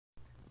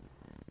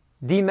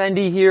D.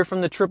 Mendy here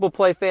from the Triple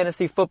Play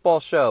Fantasy Football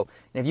Show.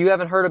 And if you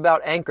haven't heard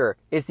about Anchor,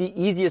 it's the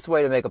easiest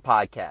way to make a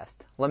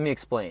podcast. Let me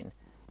explain.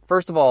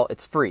 First of all,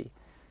 it's free.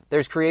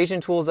 There's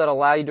creation tools that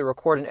allow you to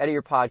record and edit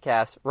your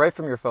podcast right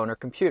from your phone or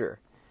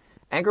computer.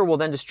 Anchor will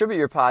then distribute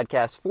your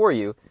podcast for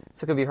you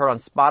so it can be heard on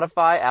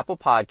Spotify, Apple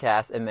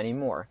Podcasts, and many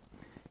more.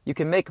 You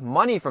can make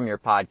money from your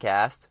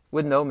podcast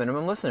with no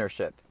minimum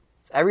listenership.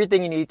 It's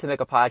everything you need to make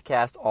a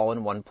podcast all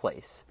in one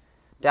place.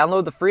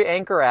 Download the free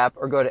Anchor app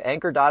or go to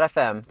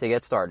anchor.fm to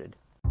get started.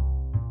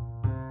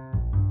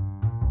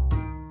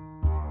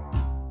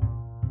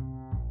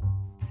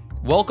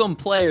 Welcome,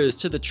 players,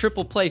 to the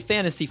Triple Play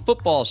Fantasy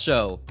Football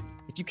Show.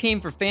 If you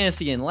came for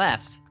fantasy and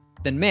laughs,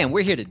 then man,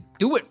 we're here to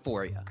do it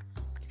for you.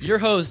 Your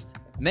host,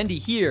 Mendy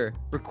here,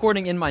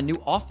 recording in my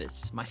new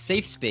office, my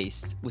safe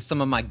space, with some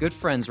of my good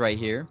friends right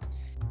here.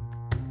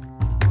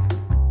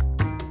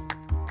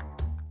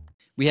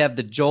 We have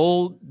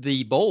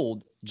the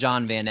bold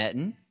John Van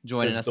Etten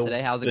joining us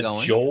today. How's it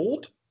going?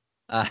 Jold?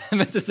 I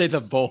meant to say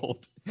the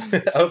bold.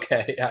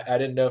 Okay, I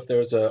didn't know if there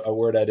was a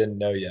word I didn't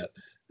know yet.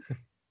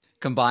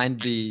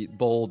 Combined the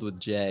bold with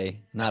J.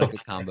 Not a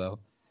good combo.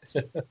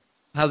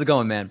 How's it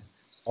going, man?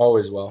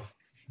 Always well.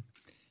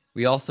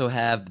 We also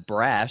have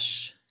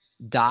brash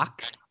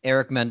Doc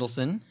Eric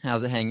Mendelson.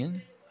 How's it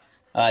hanging?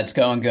 It's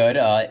going good.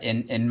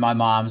 In my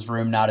mom's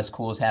room, not as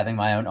cool as having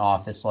my own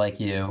office like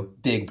you,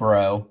 big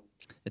bro.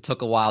 It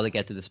took a while to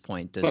get to this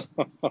point. Just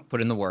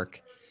put in the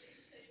work.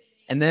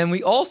 And then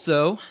we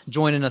also,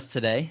 joining us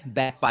today,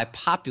 backed by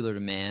popular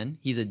demand,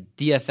 he's a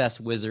DFS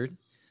wizard,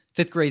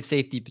 5th grade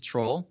safety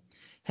patrol,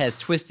 has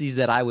twisties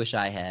that I wish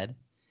I had.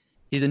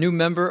 He's a new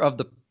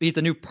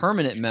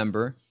permanent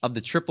member of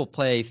the Triple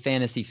Play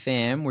Fantasy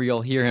Fam, where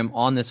you'll hear him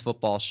on this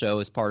football show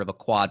as part of a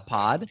quad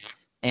pod,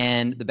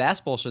 and the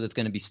basketball show that's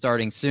going to be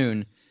starting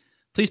soon.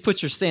 Please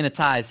put your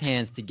sanitized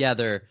hands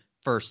together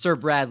for Sir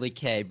Bradley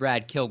K.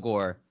 Brad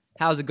Kilgore.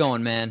 How's it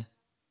going, man?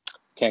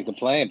 Can't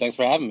complain. Thanks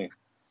for having me.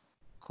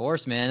 Of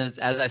course, man. As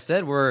I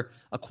said, we're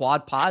a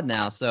quad pod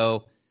now,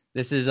 so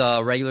this is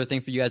a regular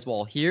thing for you guys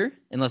all here.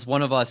 Unless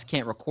one of us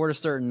can't record a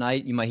certain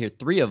night, you might hear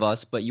 3 of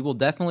us, but you will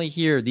definitely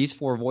hear these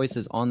 4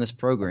 voices on this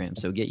program,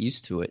 so get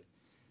used to it.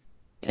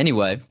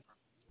 Anyway,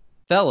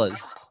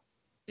 fellas,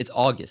 it's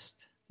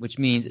August, which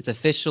means it's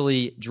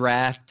officially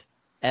draft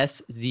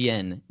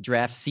SZN,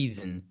 draft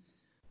season.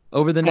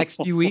 Over the next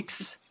few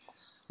weeks,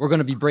 we're going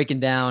to be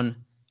breaking down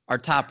our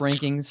top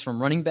rankings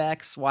from running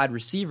backs, wide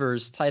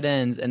receivers, tight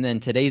ends, and then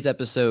today's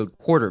episode,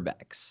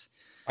 quarterbacks.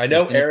 I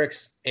know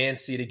Eric's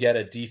antsy to get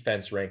a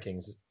defense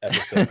rankings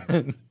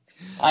episode.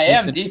 I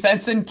am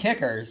defense and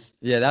kickers.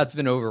 Yeah, that's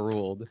been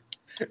overruled.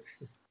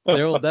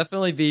 There will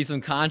definitely be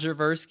some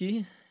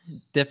controversy,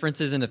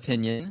 differences in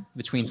opinion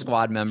between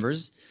squad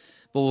members,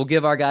 but we'll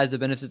give our guys the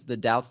benefits of the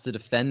doubts to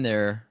defend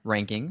their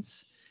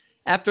rankings.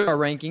 After our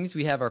rankings,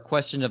 we have our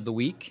question of the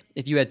week.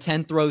 If you had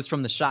 10 throws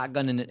from the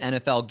shotgun in an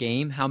NFL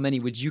game, how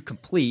many would you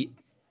complete?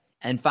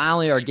 And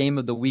finally, our game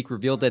of the week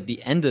revealed at the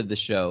end of the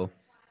show.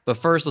 But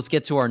first, let's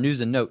get to our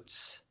news and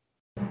notes.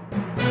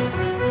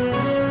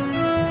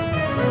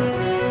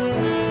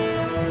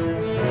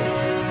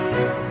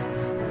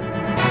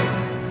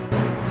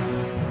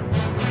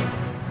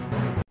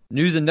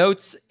 News and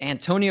notes,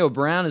 Antonio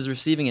Brown is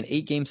receiving an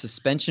 8-game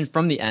suspension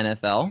from the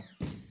NFL.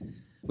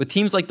 With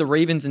teams like the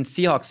Ravens and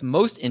Seahawks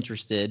most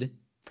interested,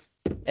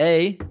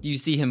 A, do you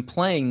see him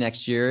playing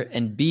next year?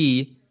 And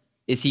B,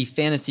 is he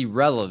fantasy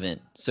relevant?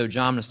 So,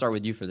 John, I'm going to start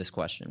with you for this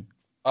question.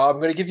 I'm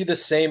going to give you the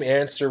same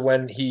answer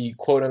when he,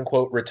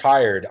 quote-unquote,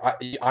 retired.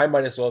 I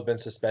might as well have been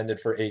suspended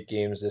for 8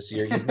 games this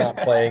year. He's not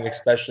playing,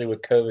 especially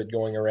with COVID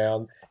going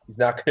around. It's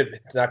not going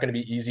to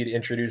be easy to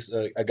introduce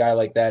a guy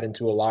like that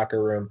into a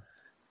locker room.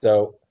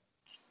 So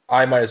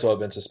I might as well have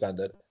been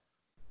suspended.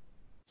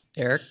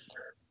 Eric?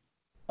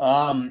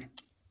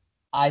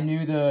 I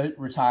knew the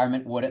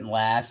retirement wouldn't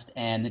last,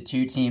 and the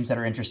 2 teams that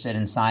are interested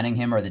in signing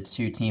him are the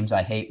 2 teams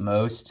I hate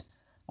most.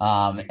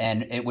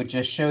 And it would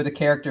just show the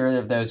character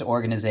of those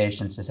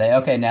organizations to say,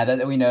 okay, now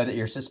that we know that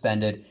you're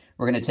suspended,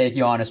 we're going to take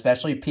you on,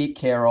 especially Pete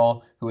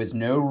Carroll, who has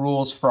no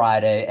rules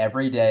Friday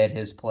every day at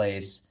his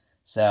place.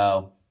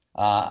 So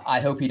I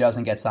hope he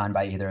doesn't get signed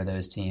by either of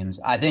those teams.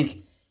 I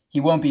think he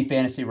won't be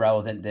fantasy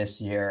relevant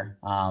this year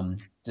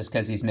just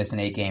because he's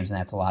missing 8 games, and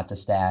that's a lot to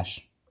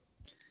stash.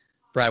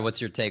 Brad, what's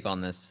your take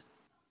on this?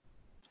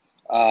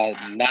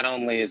 Not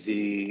only is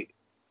he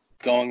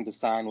going to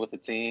sign with a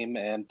team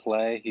and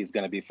play, he's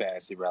going to be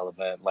fantasy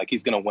relevant. Like,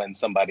 he's going to win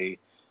somebody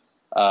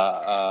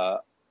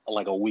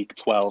like a week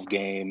 12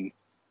 game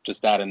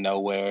just out of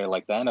nowhere.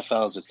 Like, the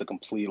NFL is just a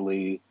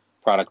completely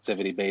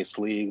productivity-based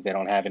league. They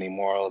don't have any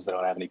morals. They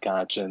don't have any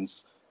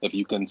conscience. If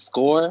you can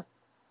score,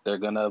 they're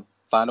going to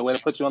find a way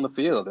to put you on the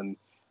field. And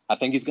I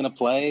think he's going to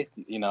play,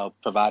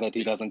 provided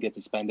he doesn't get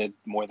suspended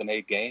more than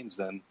 8 games.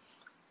 And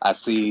I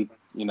see,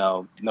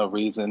 no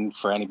reason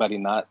for anybody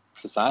not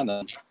to sign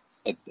him.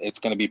 It's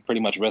going to be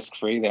pretty much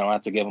risk-free. They don't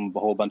have to give him a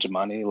whole bunch of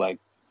money. Like,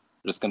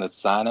 just going to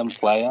sign him,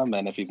 play him,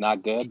 and if he's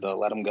not good, they'll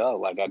let him go.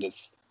 Like,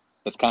 it's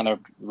kind of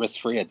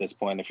risk-free at this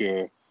point if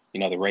you're,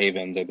 the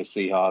Ravens or the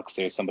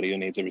Seahawks or somebody who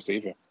needs a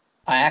receiver.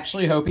 I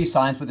actually hope he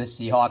signs with the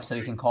Seahawks so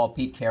he can call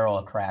Pete Carroll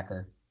a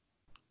cracker.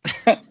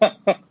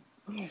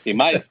 He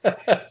might.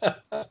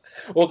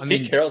 Well,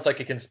 Pete Carroll's like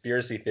a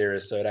conspiracy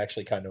theorist, so it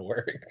actually kind of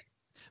worked.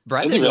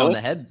 Brad hit it on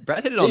the head.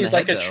 Brad hit it on the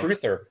head. He's like a though.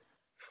 truther.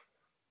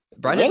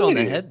 Brad hit it on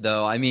the head,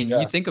 though. I mean,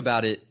 Yeah. you think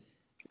about it.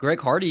 Greg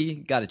Hardy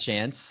got a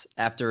chance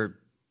after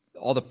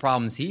all the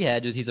problems he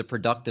had. Just he's a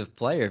productive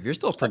player. If you're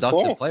still a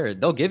productive player,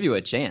 they'll give you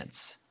a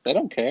chance. They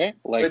don't care.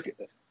 Like,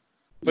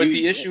 but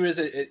the issue is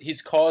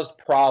he's caused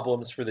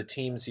problems for the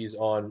teams he's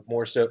on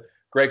more so.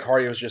 Greg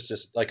Hardy was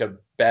just like a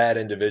bad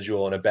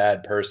individual and a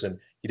bad person.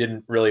 He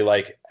didn't really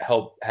like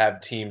help have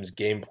teams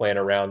game plan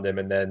around him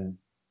and then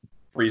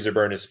freezer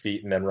burn his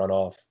feet and then run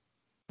off.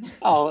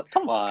 Oh,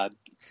 come on.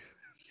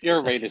 You're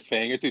a Raiders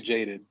fan. You're too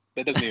jaded.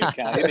 That doesn't even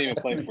count. He didn't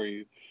even play for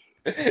you.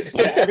 But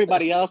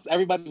everybody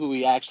who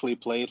he actually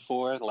played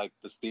for, like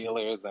the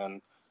Steelers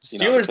and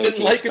Steelers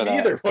didn't like him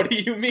either. What do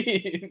you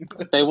mean?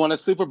 They won a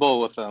Super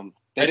Bowl with him.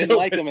 They didn't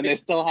like him, and they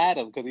still had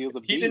him because he was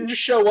a beast. He didn't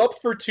show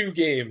up for 2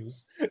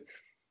 games.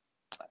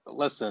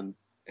 Listen,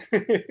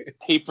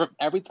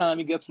 every time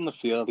he gets in the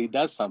field, he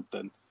does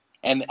something.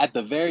 And at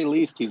the very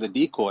least, he's a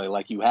decoy.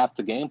 Like, you have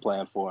to game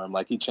plan for him.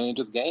 Like, he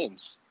changes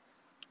games.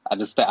 I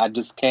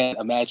just can't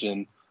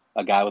imagine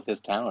a guy with his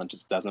talent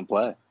just doesn't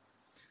play.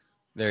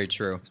 Very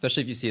true,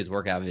 especially if you see his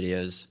workout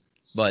videos.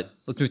 But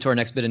let's move to our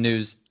next bit of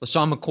news.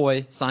 LaShawn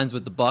McCoy signs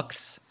with the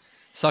Bucks.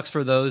 Sucks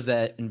for those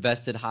that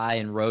invested high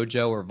in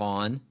Rojo or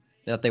Vaughn.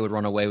 They thought they would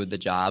run away with the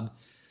job.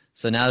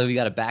 So now that we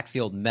got a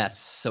backfield mess.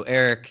 So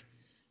Eric,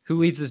 who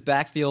leads this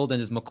backfield,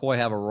 and does McCoy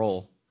have a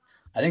role?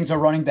 I think it's a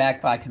running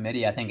back by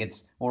committee. I think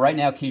right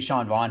now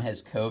Keyshawn Vaughn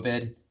has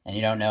COVID, and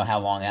you don't know how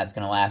long that's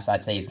going to last.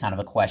 I'd say he's kind of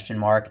a question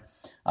mark.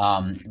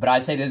 But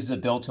I'd say this is a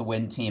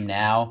built-to-win team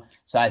now.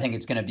 So I think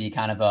it's going to be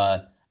kind of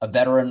a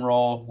veteran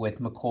role with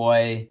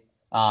McCoy,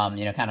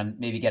 kind of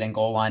maybe getting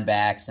goal line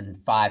backs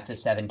and 5 to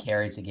 7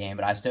 carries a game.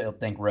 But I still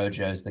think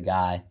Rojo's the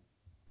guy.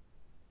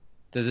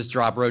 Does this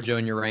drop Rojo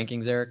in your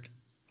rankings, Eric?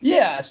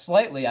 Yeah,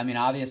 slightly. I mean,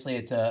 obviously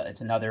it's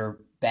another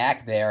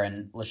back there,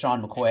 and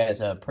LaShawn McCoy has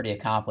a pretty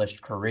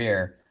accomplished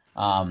career.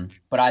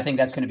 But I think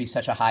that's going to be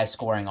such a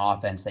high-scoring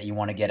offense that you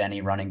want to get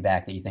any running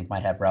back that you think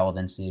might have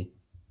relevancy.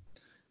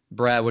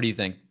 Brad, what do you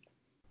think?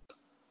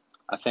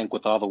 I think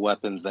with all the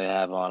weapons they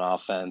have on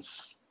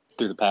offense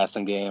through the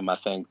passing game, I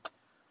think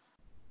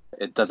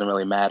it doesn't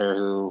really matter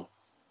who,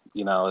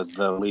 is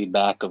the lead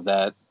back of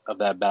that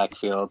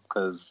backfield,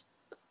 because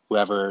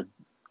whoever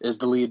is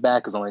the lead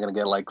back is only going to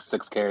get like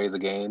 6 carries a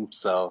game.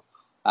 So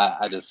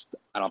I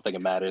don't think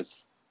it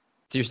matters.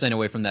 So you're staying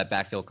away from that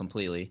backfield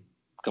completely?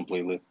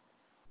 Completely.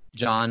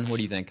 John, what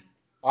do you think?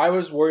 I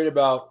was worried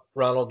about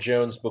Ronald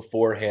Jones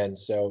beforehand,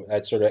 so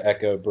I'd sort of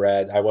echo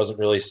Brad. I wasn't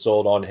really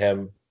sold on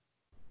him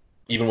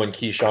even when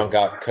Keyshawn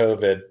got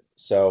COVID,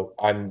 so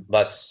I'm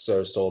less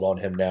so sold on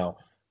him now.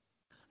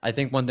 I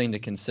think one thing to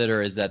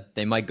consider is that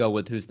they might go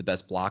with who's the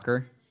best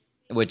blocker,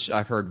 which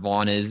I've heard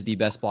Vaughn is the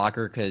best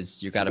blocker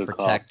because you got to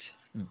protect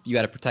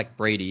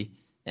Brady.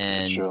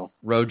 And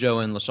Rojo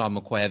and LaShawn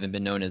McCoy haven't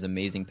been known as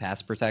amazing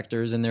pass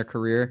protectors in their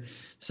career.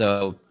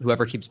 So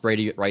whoever keeps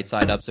Brady right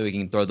side up so he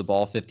can throw the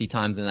ball 50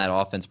 times in that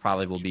offense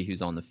probably will be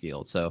who's on the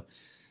field. So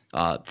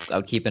I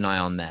would keep an eye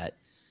on that.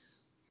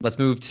 Let's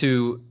move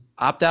to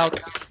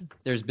opt-outs.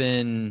 There's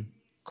been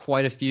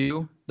quite a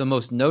few. The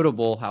most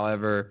notable,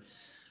 however,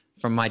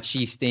 from my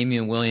Chiefs,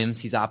 Damian Williams.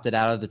 He's opted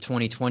out of the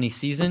 2020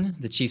 season.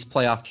 The Chiefs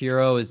playoff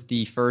hero is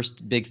the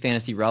first big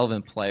fantasy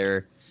relevant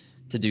player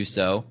to do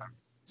so.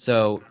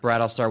 So,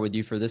 Brad, I'll start with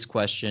you for this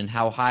question.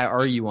 How high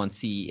are you on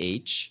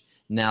CEH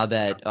now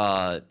that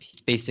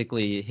it's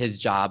basically his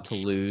job to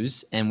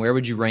lose? And where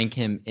would you rank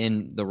him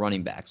in the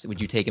running backs? Would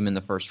you take him in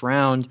the first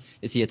round?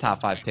 Is he a top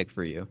 5 pick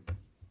for you?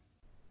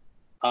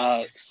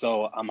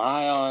 So I'm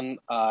high on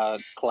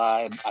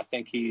Clyde. I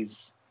think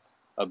he's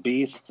a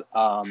beast.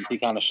 He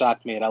kind of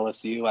shocked me at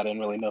LSU. I didn't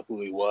really know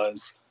who he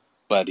was,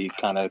 but he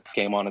kind of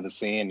came onto the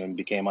scene and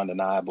became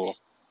undeniable.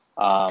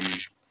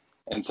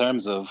 In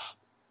terms of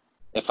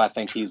if I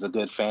think he's a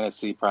good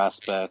fantasy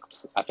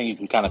prospect, I think you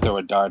can kind of throw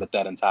a dart at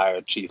that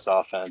entire Chiefs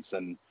offense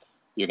and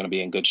you're going to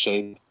be in good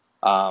shape.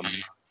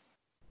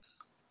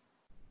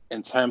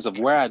 In terms of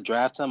where I'd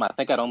draft him, I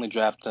think I'd only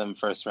draft him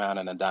first round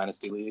in a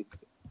dynasty league.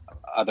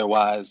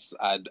 Otherwise,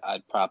 I'd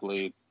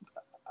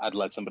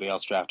let somebody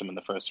else draft him in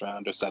the first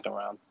round or second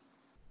round.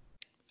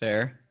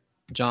 Fair.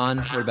 John,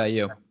 what about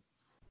you?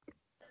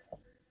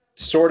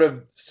 Sort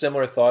of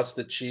similar thoughts.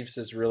 The Chiefs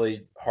is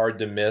really hard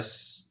to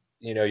miss.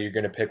 You're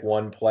going to pick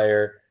one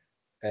player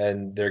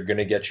and they're going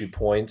to get you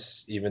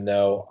points, even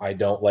though I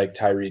don't like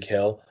Tyreek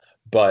Hill,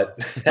 but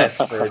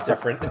that's for a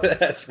different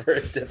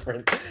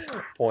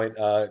point.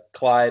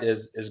 Clyde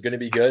is going to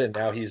be good, and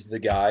now he's the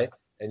guy.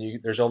 And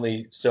there's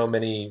only so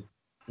many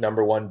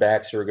number one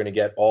backs who are going to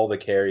get all the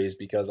carries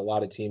because a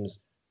lot of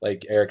teams,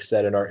 like Eric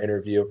said in our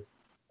interview,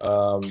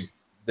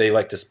 they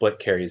like to split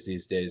carries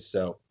these days.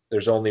 So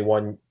there's only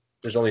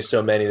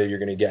so many that you're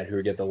going to get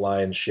who get the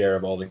lion's share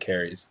of all the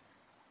carries.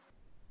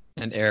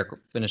 And Eric,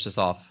 finish us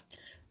off.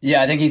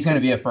 Yeah, I think he's going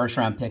to be a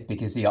first-round pick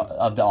because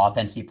of the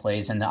offense he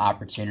plays and the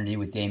opportunity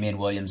with Damian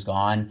Williams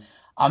gone.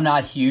 I'm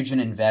not huge in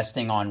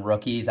investing on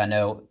rookies. I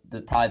know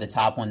probably the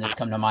top one that's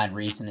come to mind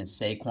recent is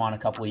Saquon a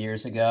couple of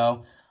years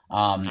ago.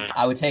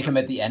 I would take him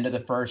at the end of the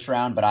first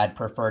round, but I'd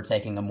prefer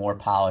taking a more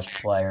polished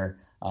player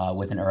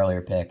with an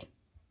earlier pick.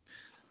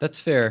 That's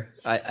fair.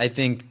 I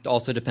think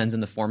also depends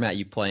on the format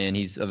you play in.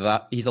 He's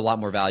a lot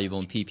more valuable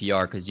in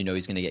PPR because you know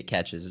he's going to get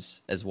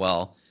catches as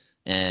well.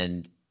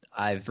 And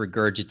I've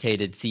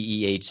regurgitated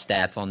CEH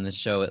stats on this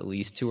show at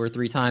least 2 or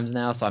 3 times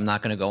now, so I'm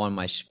not going to go on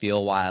my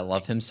spiel why I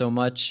love him so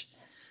much.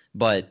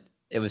 But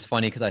it was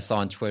funny because I saw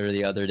on Twitter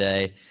the other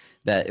day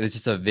that it was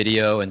just a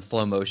video in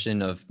slow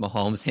motion of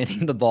Mahomes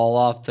handing the ball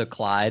off to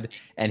Clyde,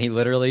 and he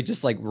literally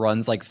just like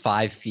runs like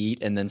 5 feet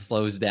and then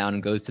slows down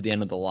and goes to the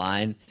end of the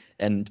line,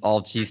 and all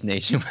of Chiefs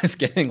Nation was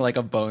getting like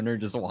a boner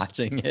just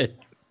watching it.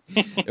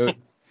 It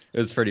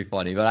was pretty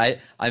funny, but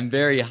I'm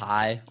very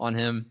high on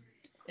him,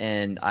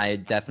 and I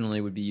definitely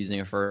would be using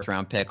a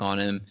first-round pick on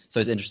him. So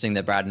it's interesting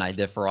that Brad and I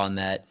differ on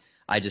that.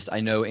 I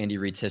know Andy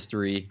Reid's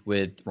history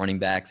with running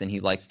backs, and he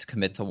likes to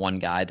commit to one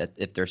guy that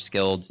if they're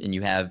skilled, and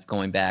you have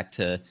going back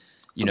to,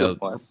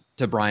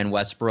 to Brian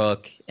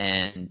Westbrook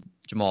and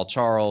Jamal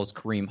Charles,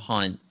 Kareem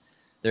Hunt.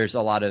 There's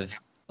a lot of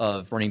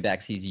running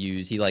backs he's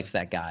used. He likes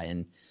that guy,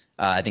 and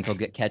I think he'll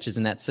get catches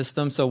in that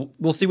system. So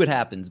we'll see what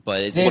happens,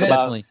 but it's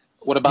definitely.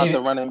 What about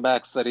the running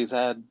backs that he's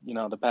had,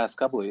 the past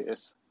couple of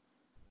years?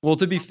 Well,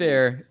 to be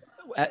fair,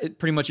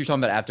 pretty much you're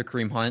talking about after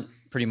Kareem Hunt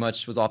pretty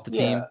much was off the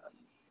team.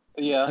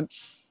 Yeah.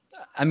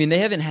 I mean, they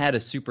haven't had a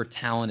super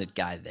talented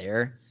guy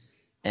there.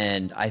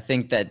 And I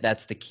think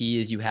that's the key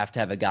is you have to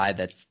have a guy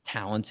that's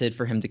talented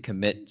for him to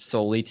commit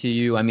solely to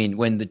you. I mean,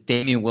 when the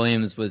Damian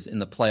Williams was in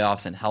the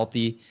playoffs and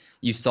healthy,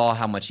 you saw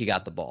how much he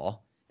got the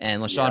ball.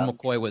 And LaShawn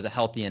McCoy was a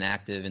healthy and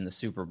active in the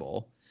Super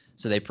Bowl.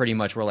 So they pretty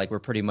much were like, we're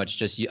pretty much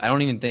just – I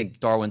don't even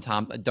think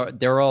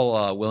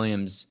Darrell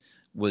Williams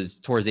was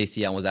towards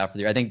ACL and was out for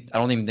the year. I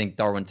don't even think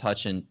Darwin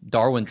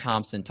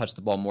Thompson touched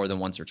the ball more than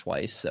once or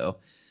twice. So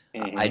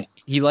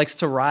he likes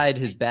to ride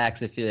his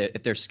backs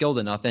if they're skilled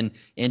enough. And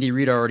Andy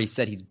Reid already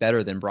said he's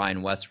better than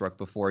Brian Westbrook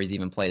before he's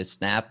even played a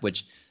snap,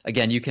 which,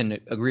 again, you can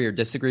agree or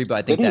disagree. But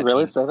I think did he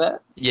really say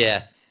that?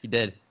 Yeah, he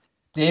did.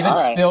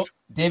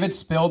 David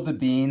spilled the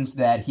beans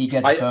that he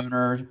gets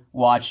boner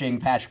watching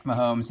Patrick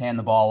Mahomes hand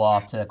the ball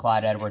off to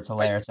Clyde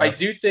Edwards-Helaire. I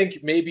do think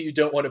maybe you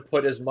don't want to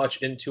put as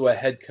much into a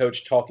head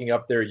coach talking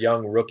up their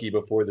young rookie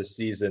before the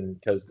season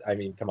because, I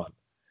mean, come on.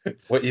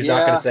 He's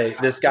not going to say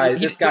this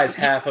guy's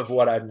half of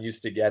what I'm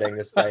used to getting.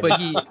 This guy. But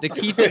the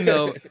key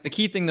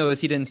thing though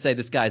is he didn't say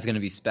this guy's going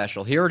to be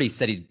special. He already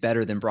said he's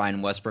better than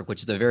Brian Westbrook,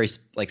 which is a very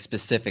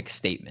specific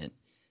statement.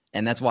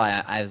 And that's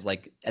why I was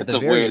like, it's a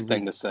weird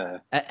thing to say.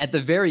 At the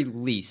very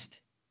least,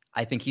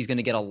 I think he's going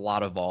to get a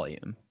lot of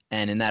volume.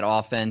 And in that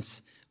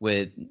offense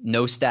with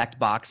no stacked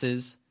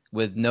boxes,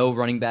 with no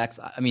running backs,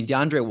 I mean,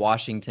 DeAndre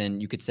Washington,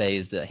 you could say,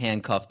 is the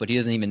handcuff, but he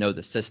doesn't even know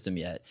the system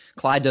yet.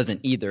 Clyde doesn't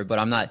either, but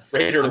I'm not.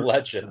 Raider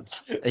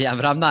legends. Yeah,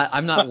 but I'm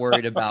not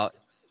worried about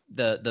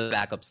the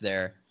backups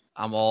there.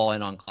 I'm all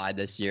in on Clyde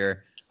this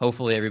year.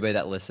 Hopefully everybody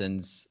that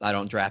listens, I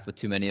don't draft with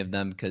too many of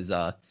them because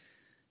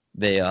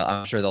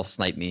I'm sure they'll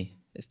snipe me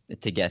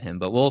to get him,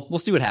 but we'll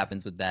see what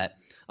happens with that.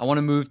 I want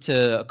to move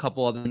to a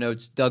couple other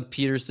notes. Doug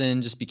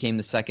Peterson just became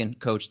the second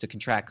coach to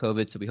contract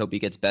COVID, so we hope he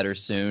gets better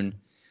soon.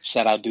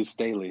 Shout out Deuce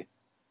Staley.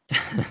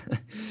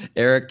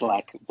 Eric,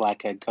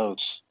 black head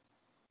coach.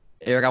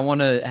 Eric, I want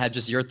to have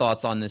just your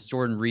thoughts on this.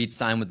 Jordan Reed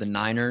signed with the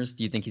Niners.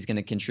 Do you think he's going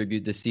to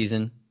contribute this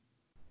season?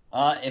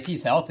 If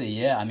he's healthy,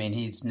 yeah. I mean,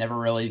 he's never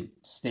really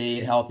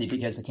stayed healthy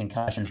because of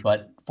concussions,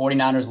 but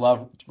 49ers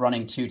love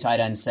running 2 tight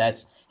end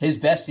sets. His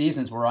best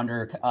seasons were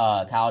under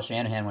Kyle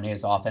Shanahan when he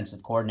was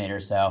offensive coordinator.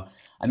 So,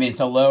 I mean, it's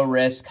a low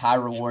risk, high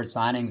reward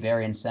signing,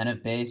 very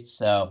incentive based.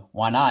 So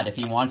why not? If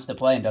he wants to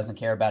play and doesn't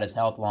care about his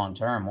health long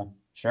term, well,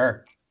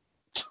 sure.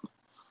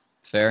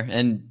 Fair.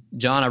 And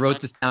John, I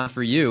wrote this down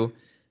for you.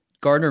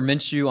 Gardner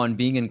Minshew on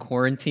being in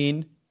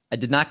quarantine. I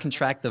did not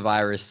contract the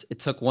virus. It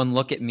took one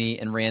look at me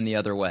and ran the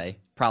other way,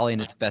 probably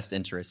in its best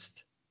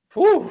interest.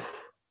 Whew.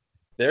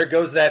 There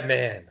goes that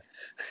man.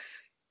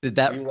 Did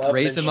that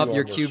raise him up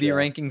your QB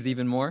rankings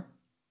even more?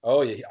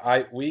 Oh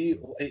yeah,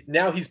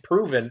 now he's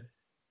proven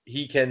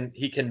he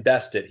can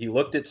best it. He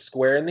looked it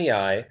square in the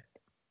eye,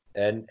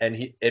 and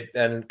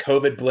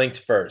COVID blinked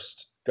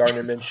first.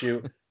 Gardner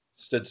Minshew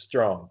stood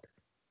strong.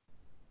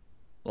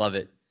 Love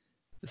it.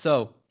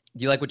 So,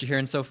 do you like what you're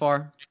hearing so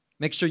far?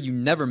 Make sure you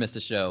never miss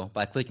a show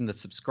by clicking the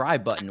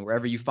subscribe button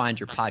wherever you find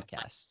your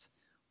podcasts.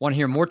 Want to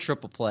hear more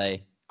Triple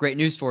Play? Great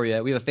news for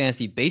you. We have a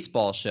fantasy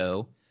baseball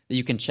show that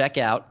you can check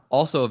out,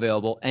 also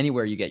available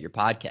anywhere you get your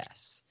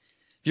podcasts.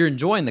 If you're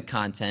enjoying the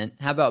content,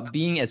 how about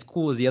being as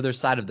cool as the other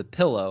side of the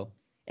pillow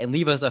and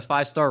leave us a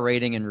 5-star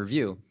rating and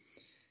review?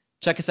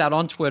 Check us out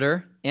on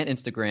Twitter and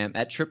Instagram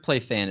at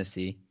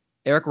TripPlayFantasy.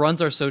 Eric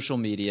runs our social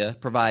media,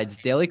 provides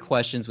daily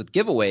questions with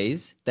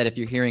giveaways that if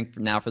you're hearing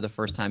now for the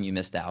first time, you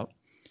missed out,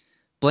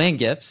 bland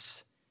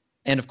gifts,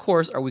 and of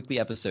course, our weekly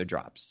episode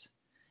drops.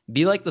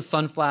 Be like the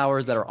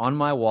sunflowers that are on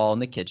my wall in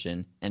the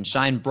kitchen and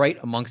shine bright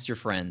amongst your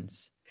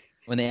friends.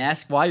 When they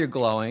ask why you're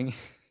glowing,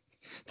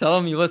 tell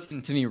them you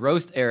listen to me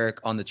roast Eric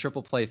on the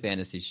Triple Play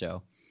Fantasy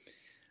Show.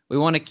 We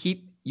want to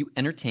keep you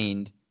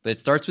entertained, but it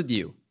starts with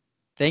you.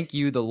 Thank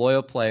you, the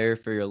loyal player,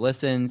 for your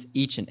listens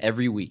each and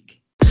every week.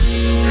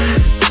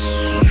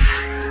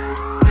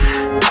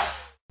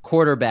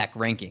 Quarterback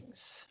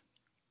rankings.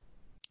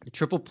 The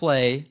Triple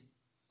Play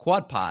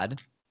Quad Pod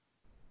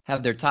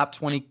have their top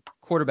 20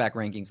 quarterback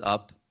rankings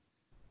up.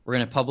 We're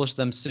going to publish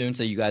them soon,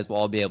 so you guys will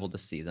all be able to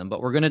see them.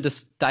 But we're going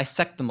to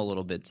dissect them a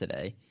little bit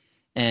today.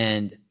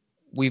 And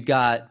we're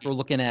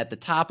looking at the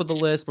top of the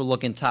list. We're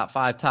looking top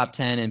 5, top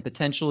 10, and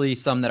potentially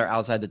some that are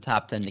outside the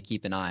top 10 to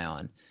keep an eye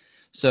on.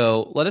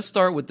 So let us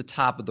start with the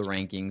top of the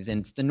rankings. And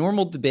it's the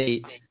normal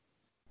debate,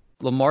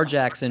 Lamar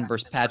Jackson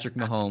versus Patrick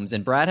Mahomes.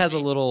 And Brad has a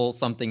little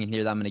something in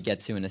here that I'm going to get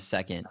to in a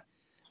second.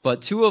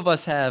 But two of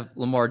us have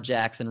Lamar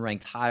Jackson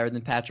ranked higher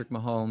than Patrick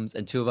Mahomes,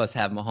 and two of us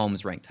have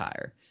Mahomes ranked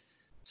higher.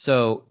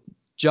 So,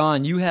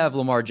 John, you have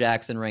Lamar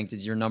Jackson ranked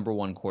as your number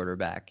one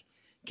quarterback.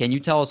 Can you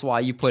tell us why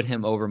you put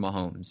him over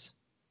Mahomes?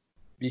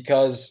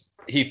 Because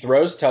he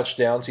throws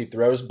touchdowns, he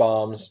throws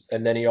bombs,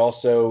 and then he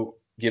also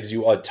gives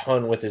you a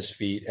ton with his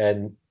feet.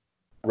 And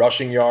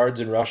rushing yards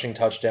and rushing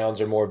touchdowns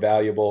are more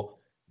valuable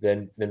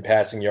than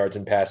passing yards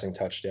and passing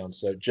touchdowns.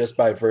 So just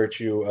by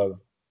virtue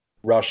of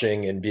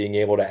rushing and being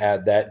able to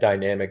add that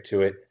dynamic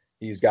to it,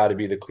 he's got to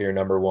be the clear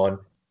number one.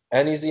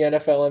 And he's the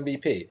NFL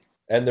MVP.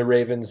 And the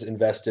Ravens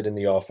invested in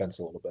the offense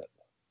a little bit.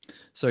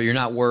 So you're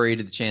not worried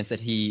at the chance that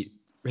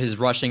his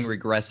rushing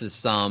regresses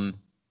some?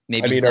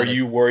 Maybe. I mean, are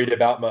you worried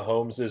about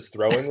Mahomes'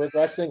 throwing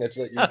regressing? It's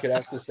like you could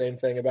ask the same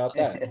thing about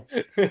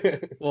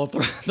that. Well,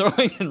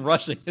 throwing and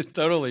rushing is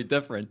totally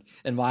different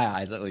in my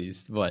eyes, at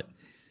least. But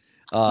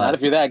not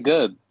if you're that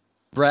good.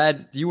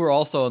 Brad, you were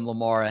also in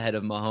Lamar ahead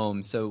of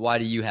Mahomes, so why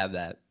do you have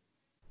that?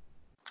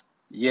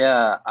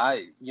 Yeah,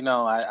 I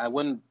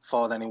wouldn't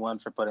fault anyone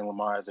for putting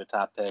Lamar as their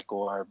top pick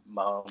or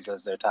Mahomes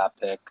as their top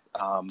pick.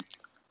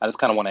 I just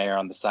kind of want to err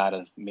on the side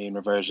of mean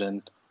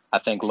reversion. I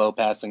think low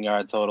passing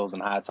yard totals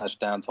and high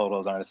touchdown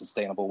totals aren't a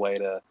sustainable way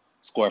to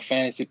score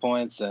fantasy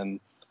points. And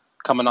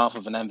coming off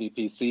of an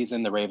MVP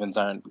season, the Ravens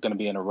aren't going to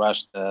be in a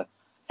rush to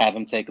have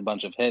him take a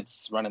bunch of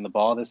hits running the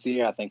ball this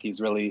year. I think he's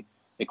really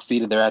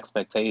exceeded their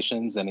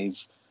expectations, and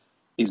he's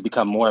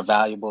become more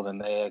valuable than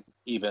they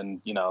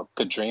even,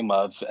 could dream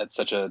of at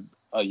such a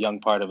young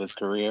part of his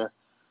career.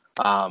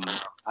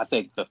 I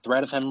think the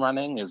threat of him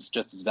running is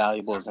just as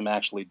valuable as him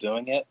actually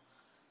doing it.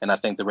 And I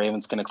think the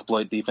Ravens can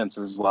exploit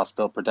defenses while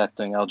still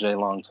protecting LJ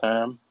long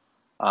term.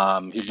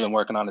 He's been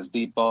working on his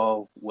deep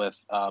ball with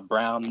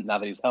Brown now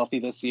that he's healthy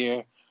this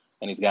year.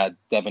 And he's got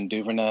Devin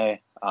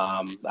Duvernay.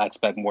 I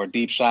expect more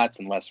deep shots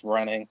and less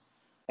running.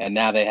 And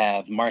now they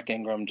have Mark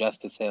Ingram,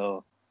 Justice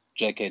Hill,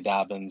 J.K.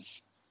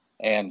 Dobbins,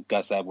 and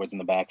Gus Edwards in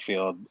the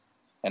backfield.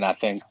 And I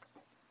think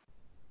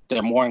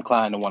they're more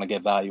inclined to want to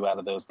get value out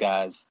of those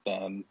guys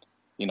than,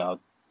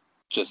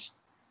 just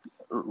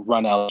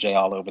run LJ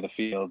all over the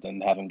field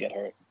and have him get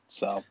hurt.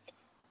 So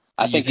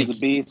I think he's a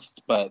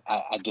beast, but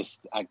I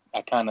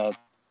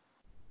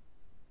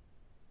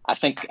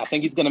think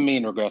he's going to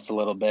mean regress a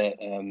little bit,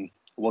 and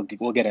we'll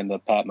get into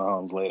Pat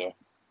Mahomes later.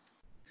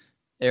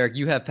 Eric,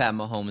 you have Pat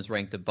Mahomes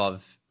ranked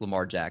above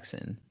Lamar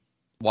Jackson.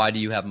 Why do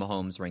you have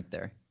Mahomes ranked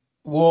there?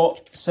 Well,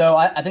 so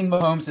I think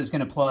Mahomes is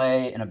going to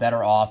play in a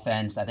better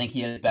offense. I think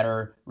he has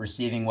better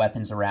receiving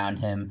weapons around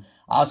him.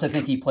 I also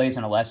think he plays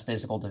in a less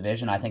physical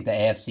division. I think the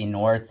AFC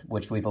North,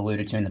 which we've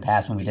alluded to in the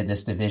past when we did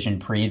this division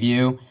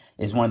preview,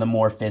 is one of the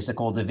more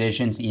physical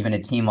divisions. Even a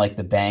team like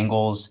the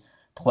Bengals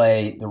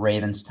play the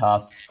Ravens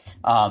tough.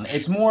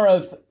 It's more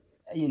of,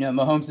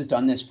 Mahomes has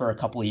done this for a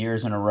couple of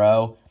years in a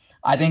row.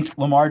 I think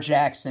Lamar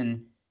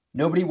Jackson,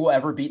 nobody will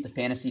ever beat the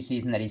fantasy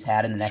season that he's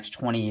had in the next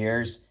 20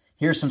 years.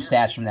 Here's some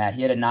stats from that.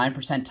 He had a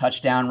 9%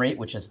 touchdown rate,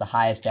 which is the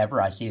highest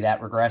ever. I see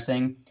that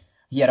regressing.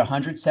 He had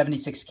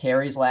 176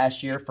 carries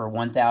last year for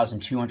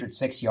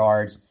 1,206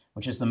 yards,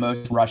 which is the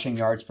most rushing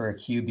yards for a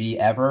QB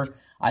ever.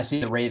 I see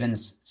the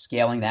Ravens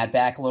scaling that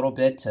back a little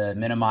bit to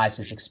minimize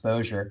his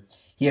exposure.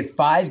 He had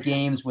 5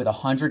 games with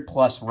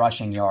 100-plus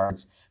rushing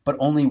yards, but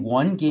only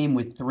 1 game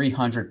with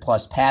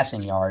 300-plus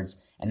passing yards,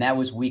 and that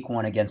was week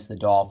 1 against the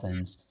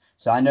Dolphins.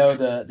 So I know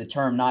the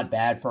term not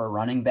bad for a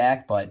running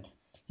back, but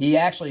he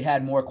actually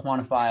had more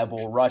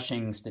quantifiable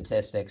rushing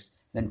statistics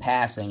than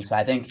passing. So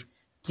I think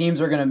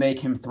teams are going to make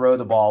him throw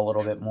the ball a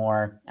little bit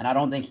more. And I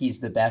don't think he's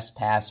the best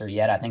passer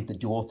yet. I think the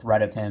dual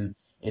threat of him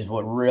is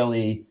what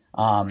really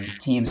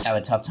teams have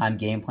a tough time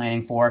game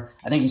planning for.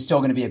 I think he's still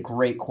going to be a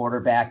great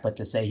quarterback, but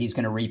to say he's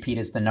going to repeat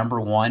as the number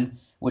one,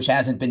 which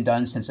hasn't been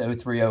done since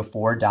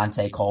 03-04,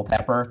 Dante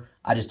Culpepper,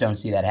 I just don't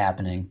see that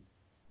happening.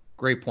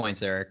 Great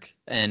points, Eric.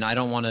 And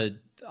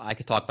I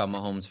could talk about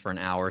Mahomes for an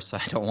hour, so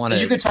I don't want to.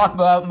 You could talk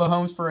about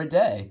Mahomes for a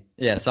day.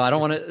 Yeah, so I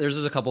don't want to. There's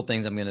just a couple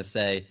things I'm going to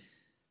say.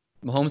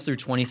 Mahomes threw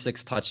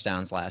 26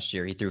 touchdowns last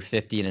year. He threw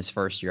 50 in his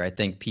first year. I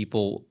think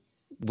people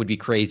would be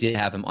crazy to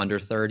have him under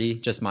 30,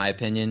 just my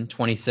opinion.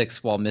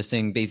 26 while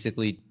missing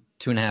basically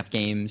 2.5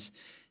 games.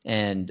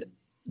 And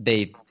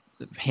they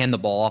hand the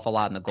ball off a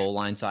lot in the goal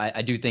line. So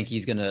I do think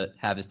he's going to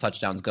have his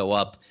touchdowns go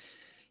up.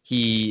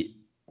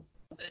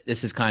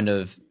 This is kind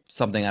of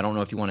something, I don't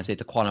know if you want to say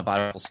it's a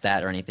quantifiable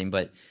stat or anything,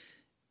 but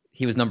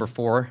he was number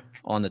 4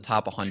 on the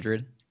top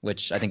 100,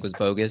 which I think was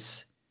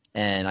bogus.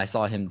 And I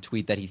saw him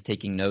tweet that he's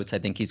taking notes. I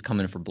think he's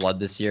coming for blood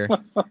this year.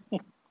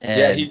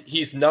 Yeah,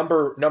 he's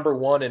number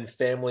 1 in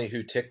family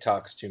who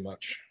TikToks too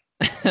much.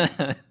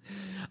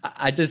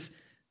 I just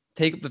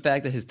take the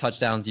fact that his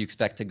touchdowns you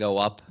expect to go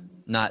up.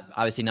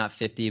 Obviously not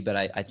 50, but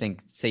I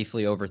think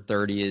safely over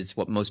 30 is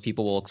what most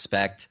people will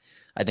expect.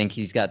 I think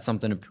he's got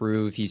something to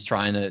prove. He's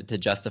trying to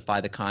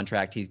justify the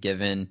contract he's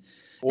given.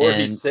 Or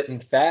he's sitting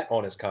fat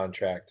on his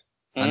contract.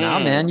 Now,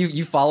 man,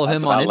 you follow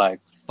him on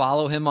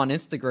follow him on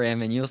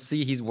Instagram, and you'll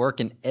see he's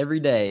working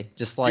every day,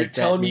 just like You're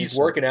telling me he's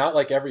working out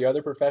like every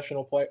other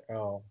professional player?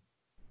 Oh.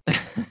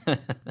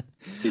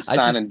 He's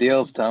signing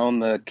deals to own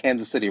the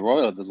Kansas City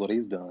Royals is what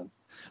he's doing.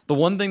 The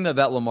one thing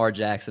about Lamar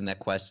Jackson that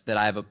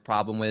I have a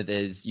problem with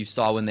is you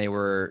saw when they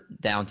were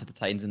down to the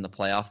Titans in the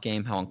playoff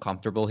game how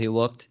uncomfortable he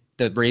looked.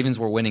 The Ravens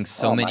were winning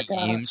so many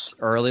games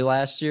early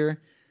last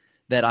year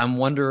that I'm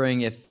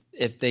wondering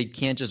if they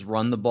can't just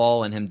run the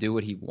ball and him do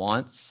what he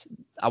wants.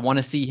 I want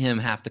to see him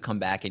have to come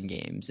back in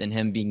games and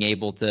him being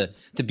able to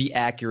be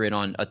accurate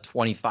on a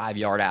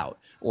 25-yard out,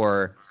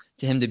 or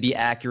to him to be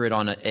accurate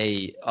on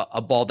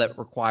a ball that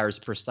requires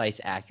precise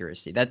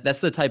accuracy. That's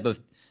the type of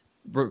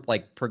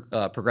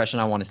progression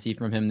I want to see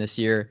from him this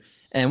year,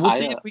 and we'll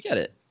see if we get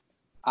it.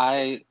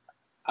 I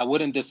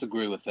wouldn't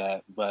disagree with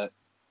that, but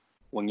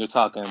when you're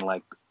talking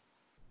like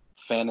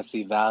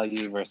fantasy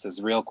value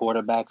versus real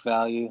quarterback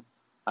value,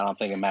 I don't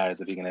think it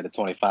matters if he can hit a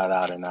 25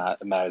 out or not.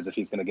 It matters if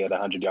he's going to get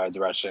 100 yards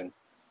rushing.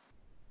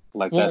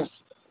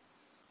 That's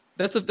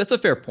a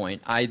fair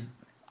point.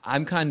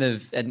 I'm kind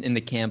of in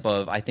the camp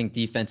of I think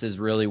defenses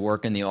really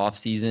work in the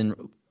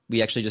offseason.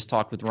 We actually just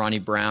talked with Ronnie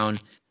Brown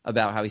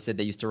about how he said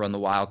they used to run the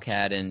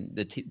Wildcat and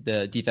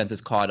the defense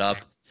is caught up.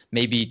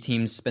 Maybe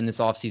teams spend this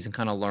offseason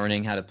kind of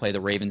learning how to play the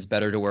Ravens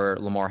better to where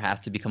Lamar has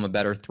to become a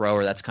better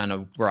thrower. That's kind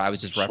of where I was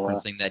just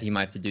referencing that he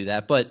might have to do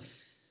that. But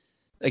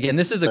again,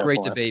 this is a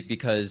great debate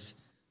because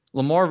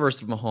Lamar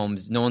versus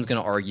Mahomes, no one's going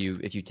to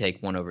argue if you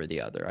take one over the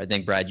other. I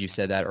think, Brad, you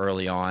said that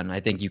early on. I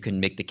think you can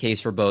make the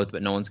case for both,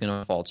 but no one's going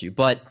to fault you.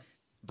 But,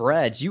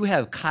 Brad, you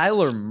have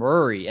Kyler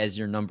Murray as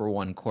your number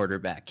 1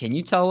 quarterback. Can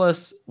you tell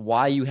us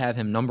why you have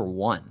him number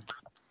 1?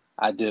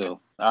 I do.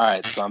 All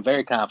right, so I'm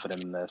very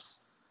confident in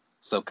this.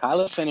 So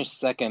Kyler finished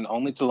second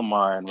only to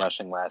Lamar in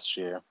rushing last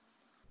year.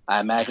 I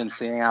imagine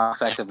seeing how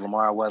effective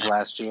Lamar was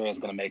last year is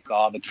going to make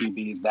all the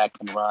QBs that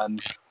can run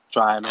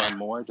try and run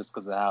more just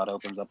because of how it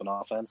opens up an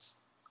offense.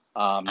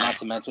 Not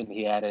to mention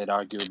he added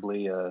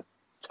arguably a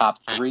top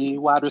 3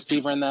 wide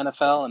receiver in the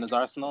NFL in his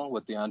arsenal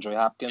with DeAndre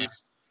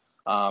Hopkins.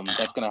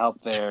 That's going to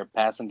help their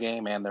passing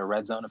game and their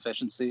red zone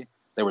efficiency.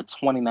 They were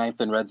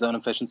 29th in red zone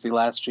efficiency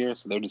last year,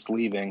 so they're just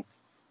leaving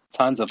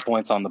tons of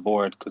points on the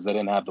board because they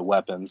didn't have the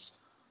weapons.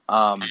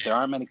 There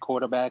aren't many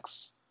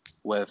quarterbacks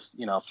with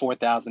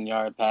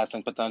 4,000-yard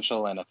passing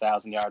potential and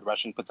 1,000-yard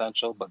rushing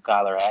potential, but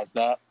Kyler has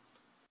that.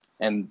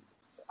 And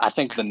I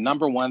think the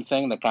number one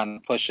thing that kind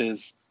of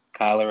pushes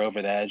Kyler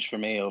over the edge for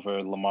me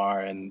over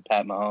Lamar and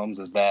Pat Mahomes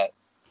is that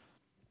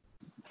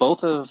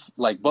both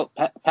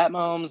Pat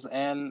Mahomes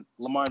and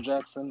Lamar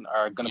Jackson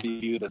are going to be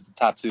viewed as the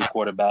top 2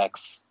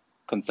 quarterbacks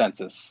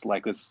consensus.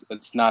 Like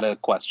it's not a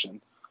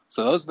question.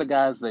 So those are the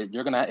guys that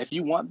you're going to, if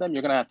you want them,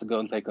 you're going to have to go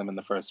and take them in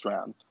the first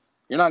round.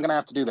 You're not going to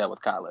have to do that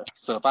with Kyler.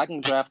 So if I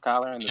can draft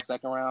Kyler in the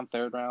 2nd round,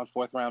 3rd round,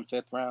 4th round,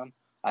 5th round,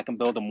 I can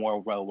build a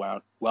more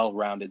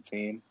well-rounded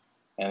team,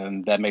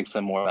 and that makes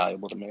him more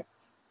valuable to me.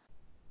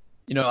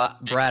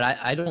 Brad,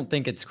 I don't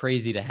think it's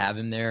crazy to have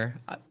him there.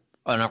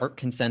 On our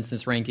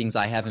consensus rankings,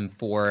 I have him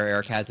 4,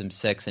 Eric has him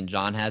 6, and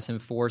John has him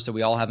 4. So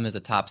we all have him as a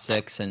top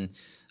 6, and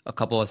a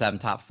couple of us have him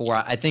top 4.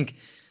 I think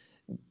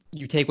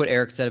you take what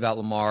Eric said about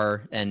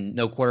Lamar and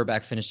no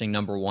quarterback finishing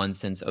number 1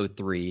 since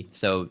 2003.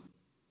 So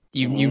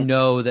you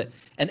know that,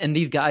 and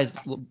these guys,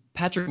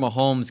 Patrick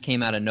Mahomes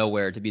came out of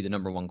nowhere to be the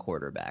number 1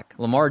 quarterback.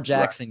 Lamar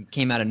Jackson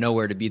came out of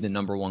nowhere to be the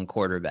number 1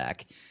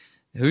 quarterback.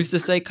 Who's to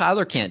say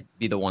Kyler can't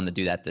be the one to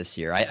do that this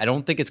year? I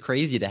don't think it's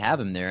crazy to have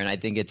him there, and I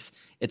think it's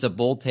a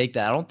bold take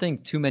that I don't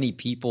think too many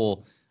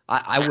people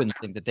I wouldn't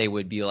think that they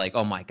would be like,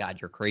 oh my God,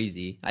 you're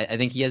crazy. I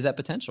think he has that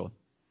potential.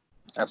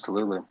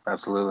 Absolutely.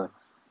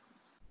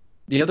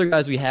 The other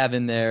guys we have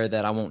in there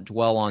that I won't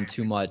dwell on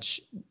too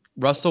much,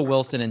 Russell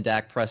Wilson and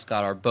Dak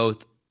Prescott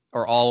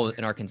are all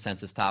in our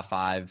consensus top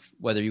 5,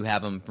 whether you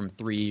have them from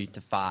 3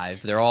 to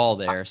 5. They're all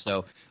there.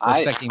 So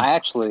I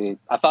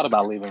thought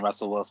about leaving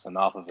Russell Wilson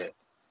off of it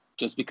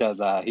just because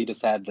he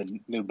just had the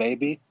new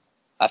baby.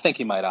 I think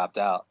he might opt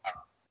out.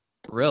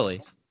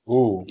 Really?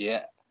 Ooh.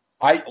 Yeah.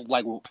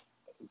 Go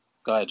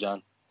ahead,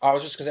 John. I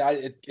was just going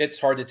to say, it's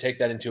hard to take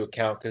that into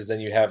account because then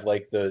you have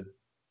like the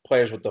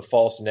players with the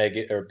false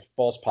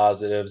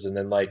positives, and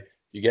then like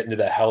you get into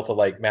the health of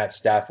like Matt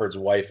Stafford's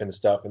wife and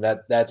stuff, and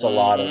that's a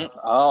lot of.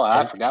 Oh,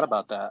 I forgot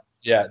about that.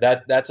 Yeah,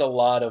 that's a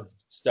lot of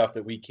stuff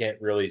that we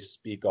can't really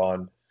speak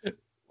on.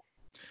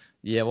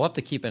 Yeah, we'll have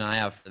to keep an eye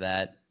out for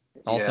that.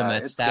 Also, Yeah,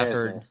 Matt it scares me.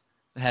 Stafford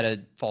had a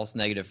false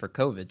negative for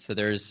COVID. So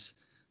there's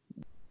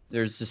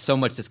just so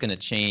much that's going to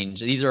change.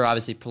 These are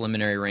obviously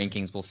preliminary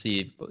rankings. We'll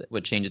see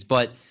what changes.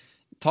 But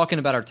talking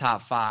about our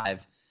top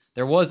five,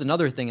 there was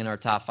another thing in our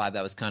top five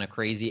that was kind of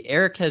crazy.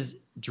 Eric has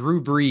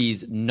Drew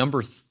Brees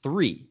number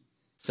 3.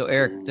 So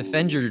Eric,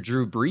 defend your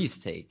Drew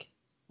Brees take.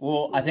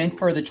 Well, I think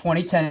for the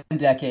 2010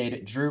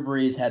 decade, Drew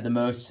Brees had the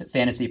most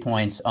fantasy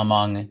points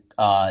among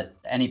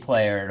any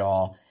player at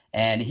all.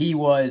 And he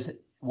was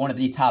one of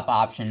the top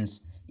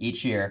options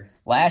each year.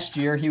 Last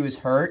year, he was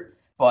hurt,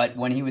 but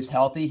when he was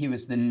healthy, he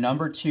was the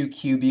number 2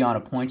 QB on a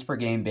points per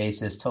game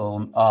basis to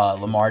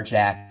Lamar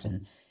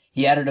Jackson.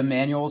 He added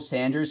Emmanuel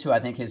Sanders, who I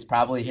think is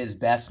probably his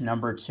best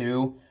number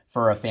 2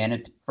 for a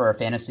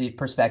fantasy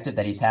perspective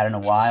that he's had in a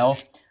while.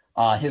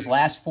 His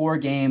last 4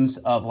 games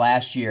of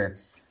last year,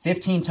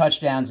 15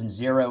 touchdowns and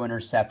 0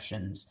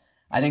 interceptions.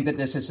 I think that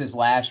this is his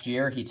last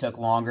year. He took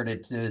longer to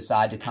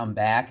decide to come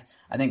back.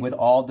 I think with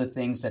all the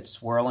things that's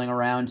swirling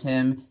around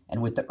him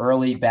and with the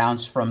early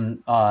bounce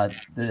from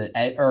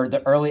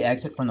the early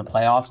exit from the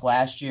playoffs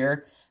last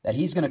year, that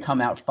he's going to come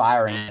out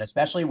firing,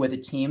 especially with a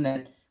team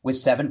that with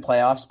 7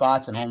 playoff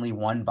spots and only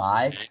 1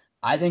 bye.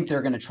 I think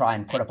they're going to try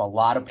and put up a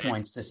lot of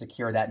points to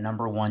secure that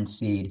number 1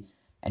 seed.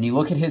 And you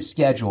look at his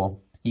schedule,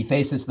 he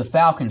faces the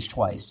Falcons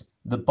twice,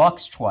 the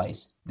Bucks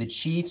twice, the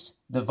Chiefs,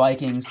 the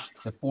Vikings,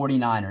 the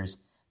 49ers.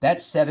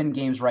 That's 7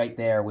 games right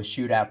there with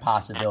shootout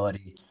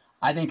possibility.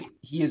 I think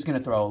he is going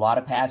to throw a lot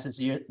of passes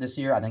this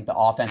year. I think the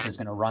offense is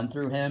going to run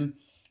through him,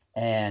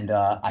 and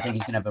I think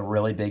he's going to have a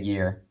really big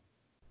year.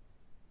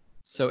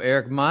 So,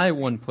 Eric, my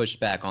one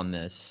pushback on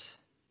this,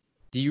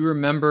 do you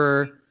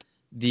remember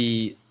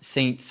the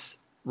Saints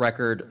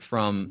record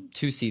from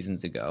 2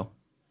 seasons ago?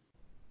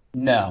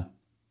 No.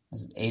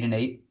 Was it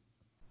 8-8?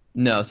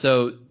 No.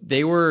 So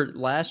they were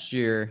last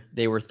year,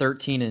 they were 2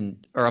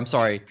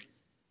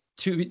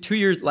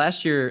 years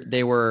last year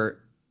they were,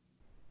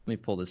 let me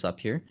pull this up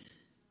here.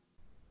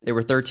 They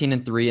were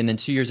 13-3, and then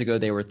 2 years ago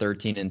they were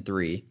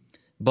 13-3.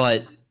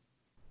 But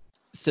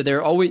so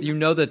they're always,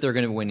 that they're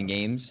going to win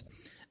games,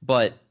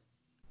 but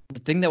the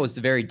thing that was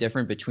very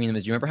different between them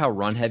is, you remember how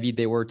run heavy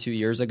they were 2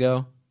 years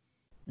ago?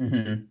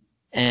 Mm-hmm.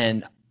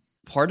 And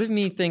part of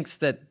me thinks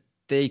that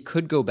they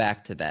could go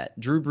back to that.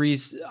 Drew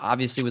Brees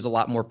obviously was a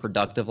lot more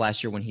productive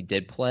last year when he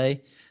did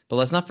play, but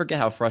let's not forget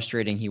how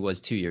frustrating he was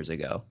 2 years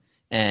ago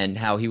and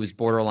how he was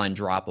borderline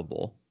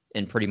droppable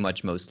in pretty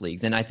much most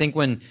leagues. And I think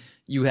when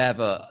you have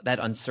that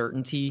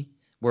uncertainty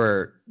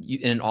where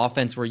in an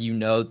offense where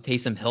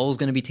Taysom Hill is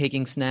going to be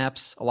taking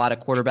snaps, a lot of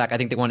quarterback, I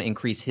think they want to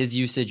increase his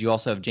usage. You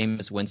also have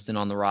Jameis Winston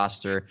on the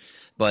roster,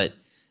 but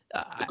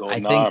I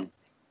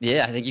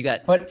think you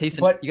got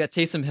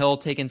Taysom Hill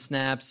taking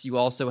snaps. You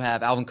also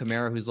have Alvin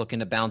Kamara, who's looking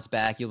to bounce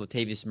back. You have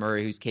Latavius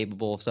Murray, who's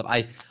capable of stuff.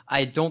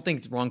 I don't think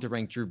it's wrong to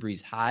rank Drew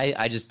Brees high.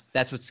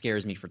 That's what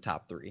scares me for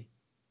top 3.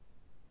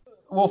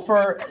 Well,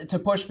 to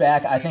push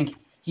back, I think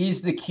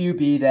he's the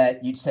QB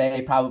that you'd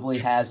say probably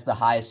has the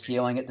highest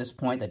ceiling at this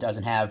point that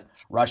doesn't have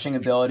rushing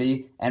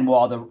ability. And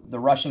while the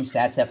rushing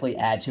stats definitely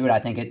add to it, I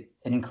think it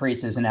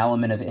increases an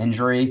element of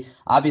injury.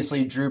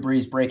 Obviously, Drew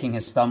Brees breaking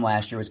his thumb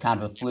last year was kind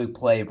of a fluke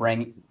play,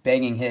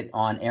 banging hit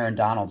on Aaron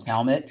Donald's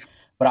helmet.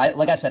 But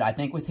like I said, I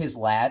think with this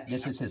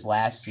is his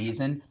last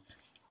season.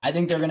 I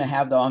think they're going to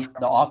have the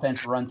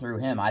offense run through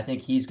him. I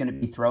think he's going to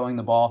be throwing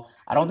the ball.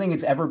 I don't think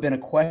it's ever been a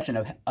question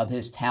of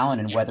his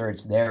talent and whether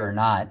it's there or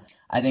not.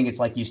 I think it's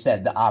like you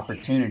said, the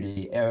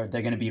opportunity. Are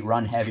they going to be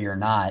run heavy or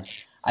not?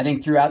 I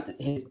think throughout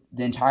the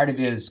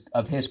entirety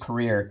of his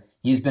career,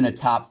 he's been a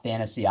top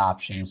fantasy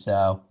option.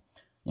 So,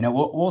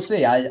 we'll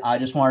see. I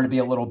just wanted to be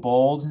a little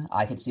bold.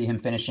 I could see him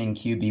finishing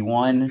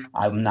QB1.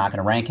 I'm not going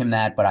to rank him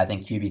that, but I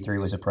think QB3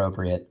 was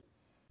appropriate.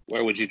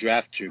 Where would you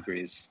draft Drew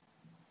Brees?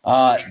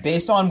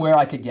 Based on where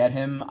I could get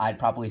him, I'd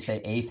probably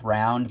say 8th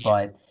round,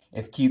 but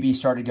if QB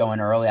started going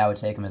early, I would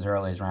take him as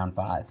early as round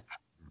 5.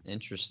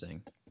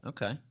 Interesting.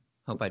 Okay.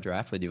 Hope I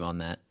draft with you on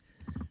that.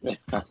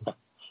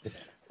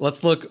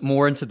 Let's look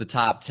more into the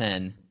top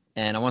 10,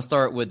 and I want to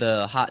start with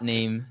a hot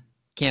name,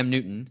 Cam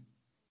Newton.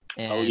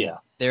 And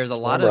there's a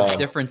lot of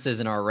differences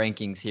in our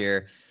rankings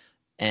here,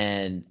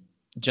 and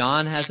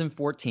John has him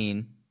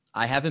 14.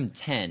 I have him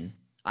 10.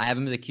 I have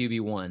him as a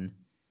QB1.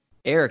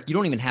 Eric, you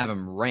don't even have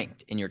him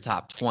ranked in your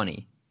top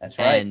 20. That's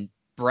right. And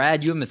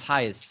Brad, you have him as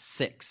high as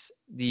 6.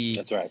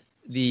 That's right.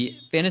 The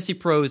Fantasy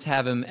Pros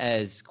have him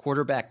as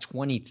quarterback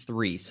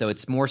 23, so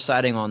it's more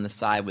siding on the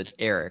side with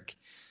Eric.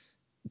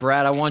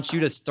 Brad, I want you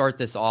to start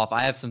this off.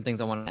 I have some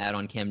things I want to add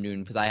on Cam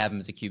Newton because I have him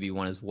as a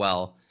QB1 as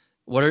well.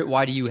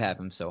 Why do you have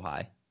him so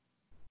high?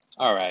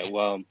 All right.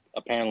 Well,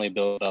 apparently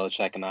Bill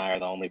Belichick and I are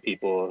the only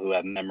people who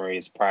have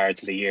memories prior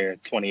to the year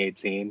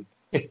 2018.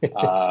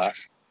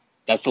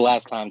 That's the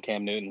last time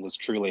Cam Newton was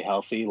truly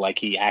healthy, like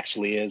he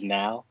actually is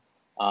now.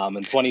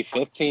 In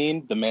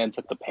 2015, the man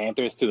took the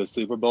Panthers to the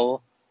Super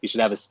Bowl. He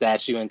should have a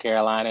statue in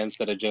Carolina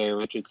instead of Jerry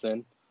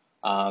Richardson.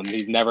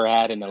 He's never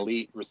had an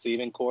elite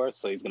receiving corps,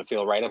 so he's going to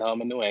feel right at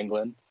home in New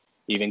England.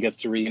 He even gets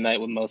to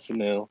reunite with Mo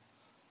Sanu.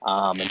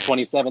 In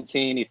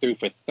 2017, he threw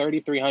for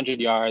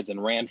 3,300 yards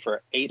and ran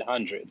for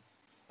 800.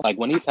 Like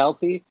when he's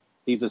healthy,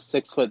 he's a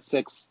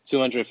 6'6",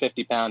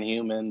 250-pound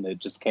human that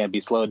just can't be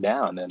slowed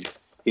down, and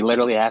he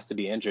literally has to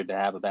be injured to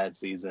have a bad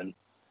season.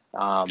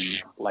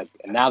 Like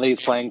now that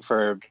he's playing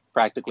for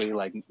practically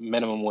like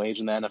minimum wage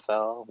in the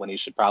NFL, when he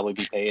should probably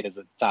be paid as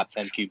a top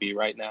 10 QB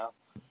right now,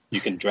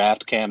 you can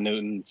draft Cam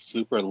Newton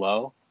super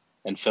low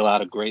and fill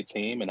out a great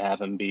team and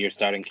have him be your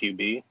starting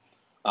QB.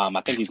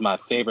 I think he's my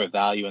favorite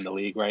value in the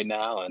league right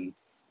now, and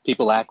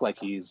people act like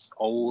he's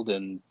old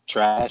and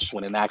trash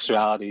when in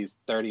actuality he's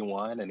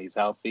 31 and he's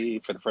healthy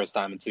for the first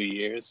time in 2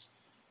 years.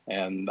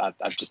 And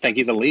I just think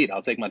he's elite.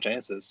 I'll take my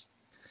chances.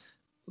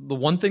 The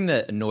one thing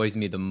that annoys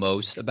me the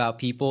most about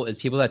people is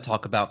people that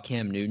talk about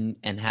Cam Newton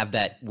and have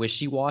that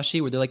wishy-washy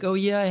where they're like, oh,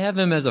 yeah, I have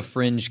him as a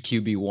fringe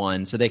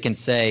QB1. So they can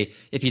say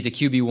if he's a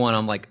QB1,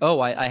 I'm like,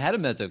 oh, I had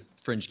him as a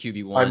fringe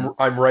QB1.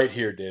 I'm right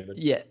here, David.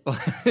 Yeah.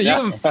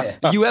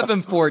 you have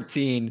him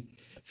 14.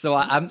 So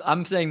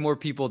I'm saying more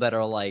people that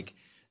are like,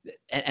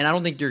 and I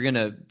don't think you're going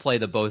to play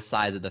the both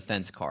sides of the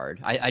fence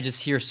card. I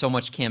just hear so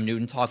much Cam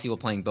Newton talk, people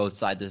playing both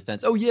sides of the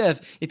fence. Oh, yeah,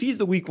 if he's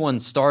the week one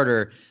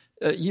starter,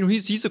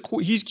 he's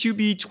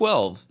QB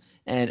 12,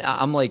 and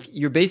I'm like,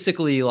 you're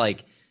basically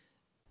like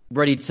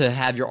ready to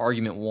have your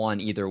argument won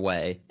either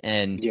way.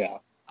 And yeah,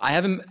 I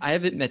have him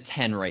at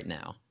 10 right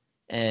now.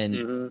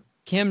 And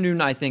Cam Newton,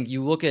 I think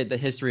you look at the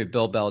history of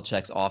Bill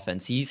Belichick's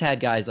offense. He's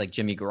had guys like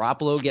Jimmy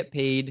Garoppolo get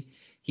paid.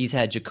 He's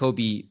had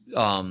Jacoby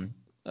Brissett.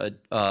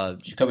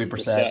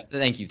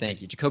 Thank you,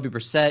 Jacoby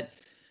Brissett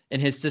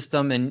in his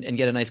system and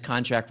get a nice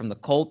contract from the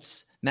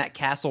Colts. Matt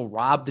Castle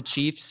robbed the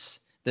Chiefs.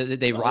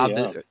 They robbed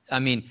it. I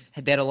mean,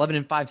 they had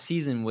 11-5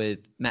 season with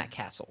Matt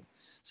Castle.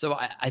 So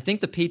I think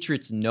the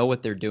Patriots know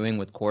what they're doing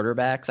with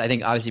quarterbacks. I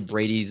think obviously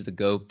Brady's the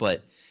GOAT,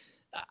 but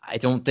I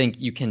don't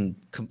think you can.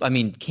 I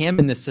mean, Cam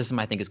in this system,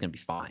 I think is going to be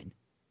fine,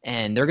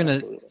 and they're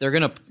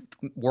gonna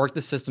work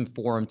the system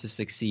for him to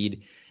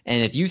succeed.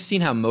 And if you've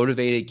seen how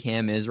motivated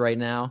Cam is right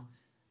now,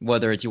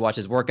 whether it's you watch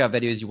his workout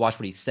videos, you watch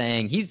what he's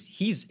saying,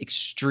 he's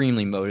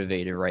extremely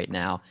motivated right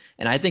now,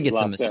 and I think it's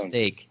a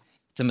mistake.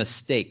 It's a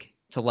mistake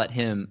to let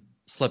him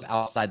slip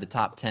outside the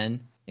top 10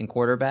 in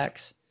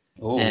quarterbacks.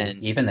 Oh,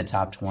 and even the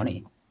top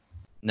 20.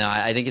 No,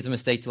 I think it's a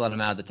mistake to let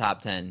him out of the top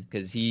 10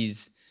 because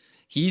he's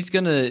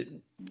gonna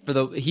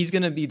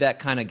be that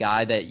kind of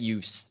guy that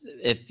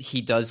if he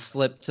does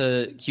slip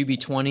to QB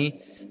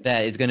 20,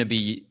 that is gonna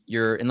be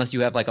unless you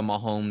have like a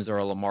Mahomes or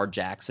a Lamar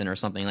Jackson or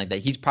something like that,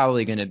 he's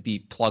probably gonna be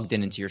plugged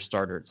into your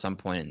starter at some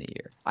point in the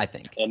year, I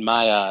think. In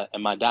my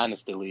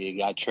dynasty league,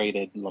 I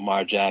traded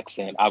Lamar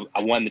Jackson. I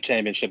won the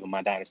championship in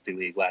my dynasty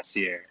league last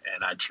year,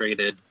 and I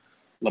traded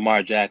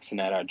Lamar Jackson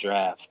at our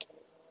draft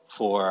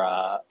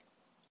for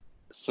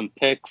some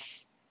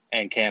picks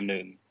and Cam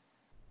Newton.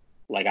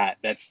 Like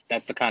that's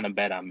the kind of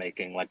bet I'm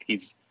making. Like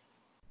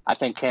I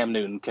think Cam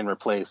Newton can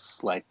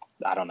replace, like,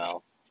 I don't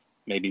know,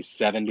 maybe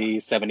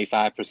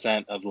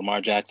 70-75% of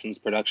Lamar Jackson's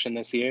production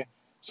this year.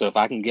 So if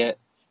I can get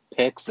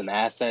picks and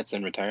assets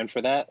in return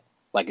for that,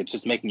 like, it's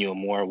just making you a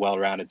more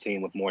well-rounded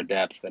team with more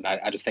depth. And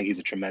I just think he's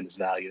a tremendous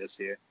value this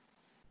year.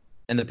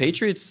 And the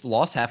Patriots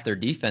lost half their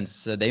defense,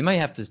 so they might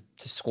have to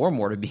score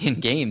more to be in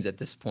games at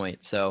this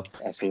point. So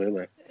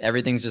absolutely,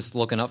 everything's just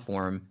looking up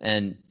for him.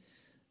 And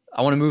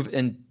I want to move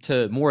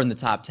into more in the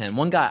top 10.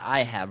 One guy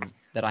I have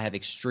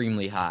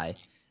extremely high,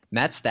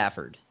 Matt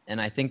Stafford. And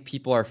I think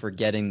people are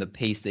forgetting the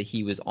pace that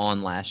he was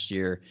on last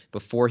year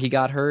before he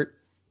got hurt.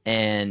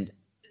 And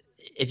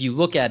if you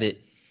look at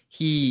it,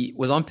 he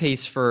was on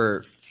pace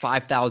for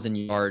 5,000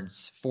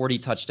 yards, 40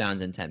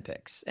 touchdowns, and 10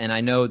 picks. And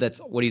I know that's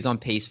what he's on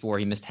pace for.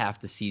 He missed half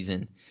the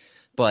season.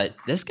 But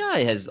this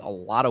guy has a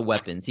lot of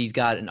weapons. He's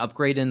got an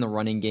upgrade in the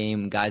running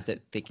game, guys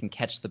that can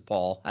catch the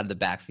ball out of the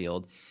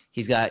backfield.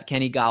 He's got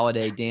Kenny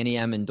Golladay, Danny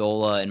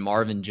Amendola, and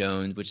Marvin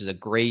Jones, which is a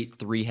great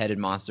three-headed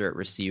monster at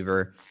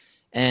receiver.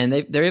 And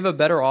they have a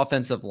better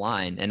offensive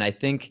line. And I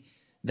think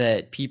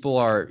that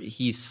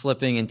he's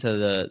slipping into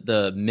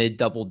the mid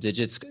double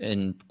digits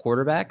in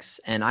quarterbacks.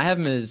 And I have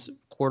him as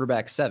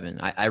quarterback 7.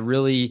 I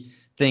really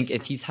think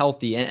if he's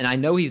healthy, and I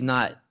know he's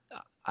not,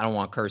 I don't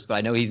want to curse, but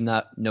I know he's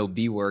not no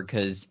B word,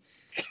 because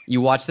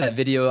you watch that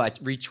video, I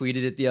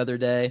retweeted it the other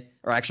day,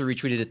 or actually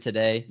retweeted it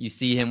today. You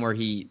see him where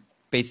he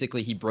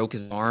broke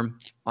his arm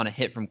on a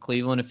hit from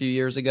Cleveland a few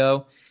years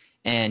ago.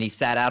 And he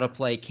sat out a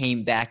play,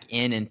 came back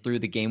in, and threw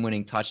the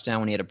game-winning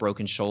touchdown when he had a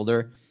broken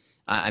shoulder.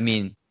 I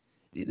mean,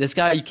 this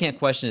guy, you can't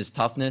question his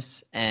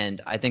toughness, and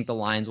I think the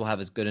Lions will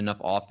have as good enough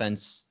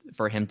offense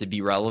for him to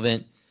be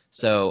relevant.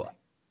 So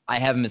I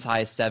have him as high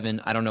as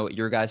 7. I don't know what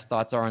your guys'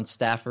 thoughts are on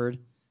Stafford,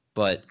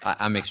 but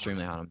I'm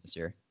extremely high on him this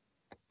year.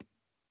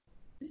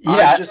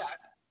 Yeah,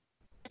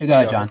 go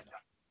ahead, John.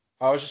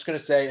 I was just going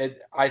to say,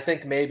 I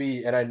think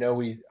maybe, and I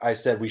know I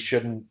said we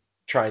shouldn't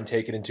try and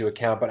take it into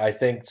account, but I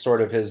think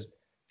sort of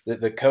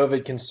the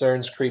COVID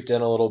concerns creeped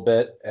in a little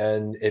bit,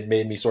 and it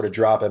made me sort of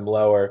drop him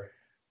lower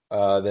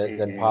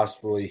than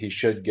possibly he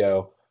should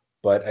go.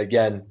 But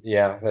again,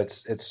 yeah,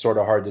 it's sort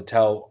of hard to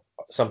tell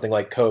something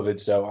like COVID,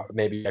 so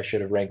maybe I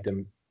should have ranked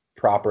him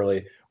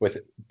properly with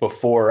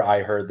before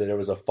I heard that it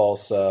was a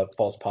false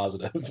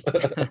positive.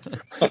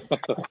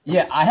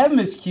 Yeah, I have him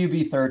as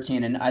QB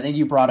 13, and I think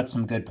you brought up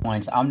some good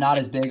points. I'm not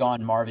as big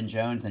on Marvin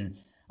Jones and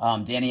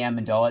Danny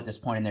Amendola at this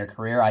point in their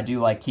career. I do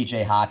like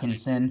TJ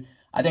Hawkinson.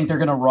 I think they're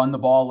going to run the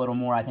ball a little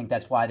more. I think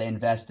that's why they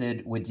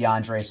invested with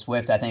DeAndre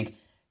Swift. I think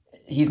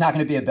he's not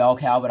going to be a bell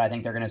cow, but I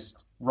think they're going to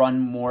run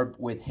more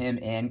with him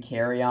and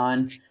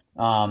Kerryon.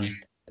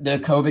 The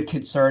COVID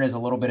concern is a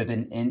little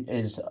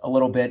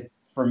bit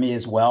for me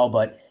as well,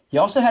 but he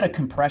also had a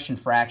compression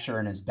fracture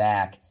in his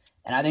back.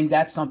 And I think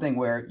that's something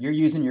where you're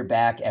using your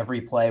back every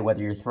play,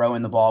 whether you're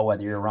throwing the ball,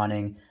 whether you're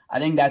running. I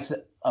think that's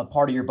a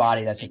part of your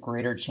body that's a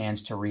greater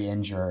chance to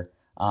re-injure.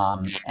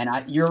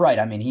 You're right.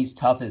 I mean, he's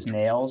tough as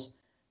nails,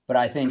 but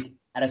I think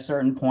at a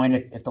certain point,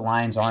 if the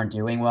Lions aren't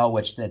doing well,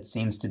 which that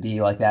seems to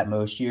be like that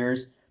most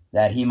years,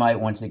 that he might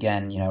once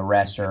again,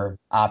 rest or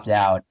opt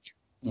out,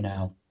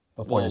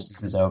 before the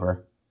season's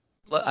over.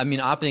 I mean,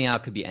 opting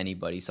out could be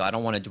anybody, so I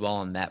don't want to dwell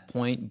on that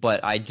point.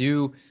 But I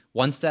do,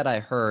 one stat I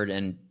heard,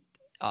 and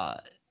I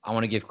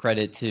want to give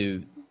credit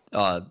to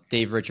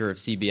Dave Richer of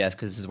CBS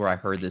because this is where I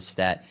heard this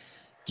stat.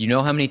 Do you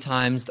know how many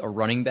times a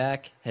running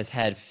back has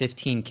had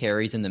 15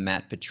 carries in the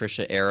Matt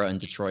Patricia era in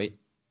Detroit?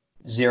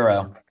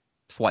 0.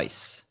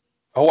 Twice.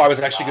 Oh, I was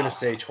actually going to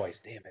say twice.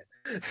 Damn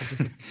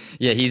it.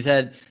 Yeah,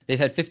 they've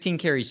had 15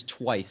 carries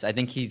twice. I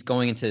think he's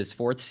going into his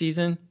 4th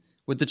season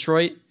with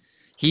Detroit.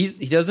 He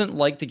doesn't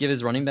like to give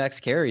his running backs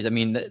carries. I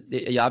mean,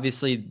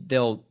 obviously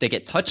they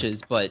get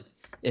touches, but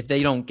if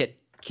they don't get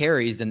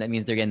carries, then that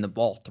means they're getting the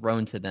ball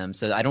thrown to them.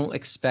 So I don't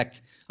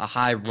expect a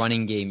high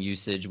running game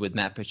usage with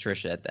Matt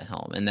Patricia at the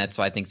helm, and that's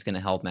why I think it's going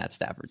to help Matt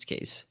Stafford's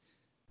case.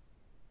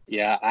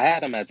 Yeah, I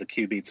had him as a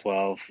QB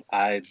 12.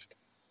 I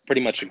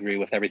pretty much agree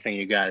with everything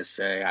you guys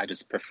say. I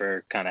just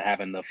prefer kind of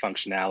having the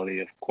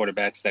functionality of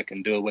quarterbacks that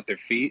can do it with their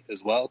feet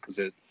as well, because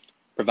it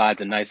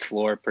provides a nice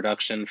floor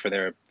production for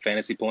their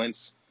fantasy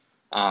points.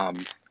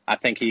 I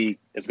think he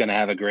is going to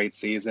have a great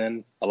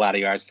season, a lot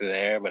of yards through the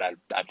air, but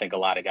I think a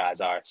lot of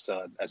guys are.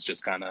 So that's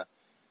just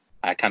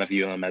I kind of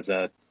view him as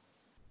a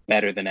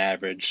better than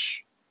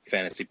average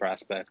fantasy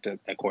prospect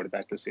at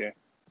quarterback this year.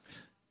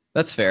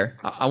 That's fair.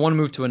 I want to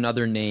move to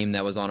another name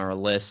that was on our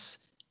list.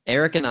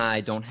 Eric and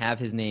I don't have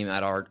his name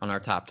on our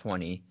top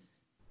 20.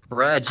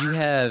 Brad, you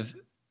have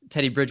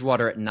Teddy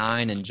Bridgewater at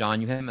 9, and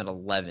John, you have him at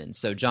 11.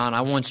 So, John,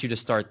 I want you to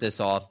start this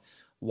off.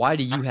 Why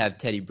do you have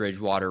Teddy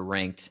Bridgewater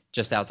ranked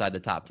just outside the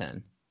top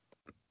 10?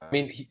 I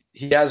mean,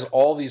 he has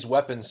all these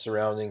weapons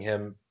surrounding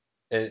him,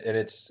 and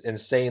it's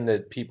insane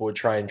that people would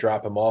try and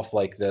drop him off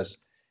like this.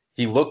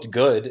 He looked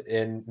good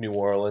in New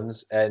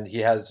Orleans, and he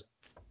has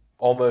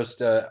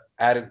almost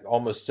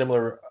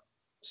similar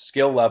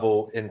skill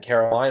level in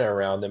Carolina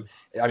around him.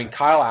 I mean,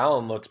 Kyle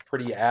Allen looked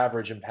pretty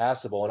average and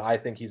passable, and I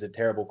think he's a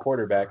terrible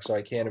quarterback, so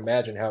I can't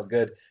imagine how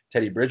good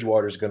Teddy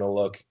Bridgewater is going to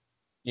look,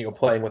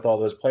 playing with all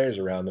those players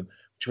around him.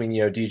 Between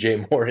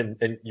DJ Moore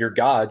and your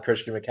god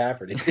Christian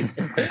McCaffrey.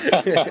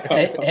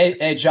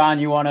 hey, John,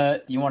 you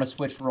wanna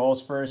switch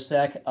roles for a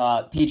sec?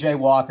 PJ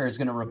Walker is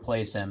gonna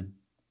replace him.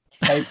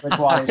 Hey,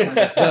 Bridgewater's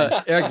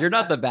gonna Eric, you're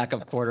not the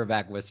backup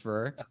quarterback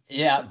whisperer.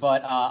 Yeah,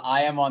 but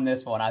I am on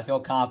this one. I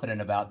feel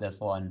confident about this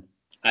one.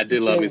 I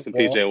do love me some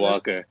PJ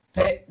Walker.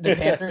 The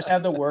Panthers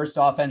have the worst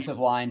offensive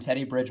line.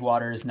 Teddy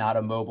Bridgewater is not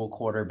a mobile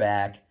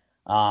quarterback.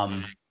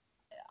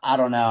 I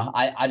don't know.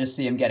 I just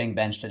see him getting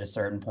benched at a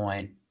certain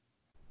point.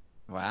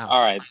 Wow.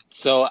 All right.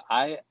 So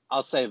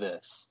I'll say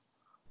this.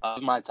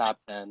 Of my top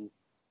 10,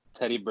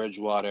 Teddy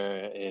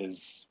Bridgewater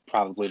is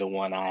probably the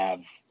one I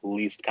have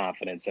least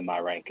confidence in my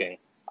ranking.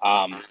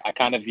 I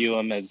kind of view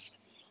him as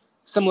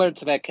similar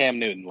to that Cam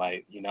Newton.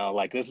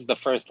 Like this is the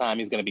first time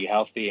he's going to be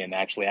healthy and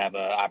actually have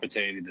an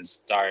opportunity to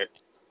start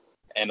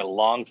in a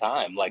long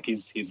time. Like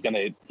he's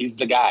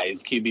the guy.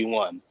 He's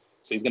QB1.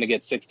 So he's going to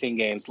get 16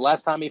 games.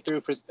 Last time he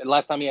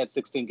had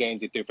 16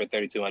 games, he threw for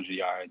 3,200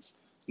 yards.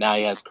 Now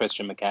he has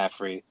Christian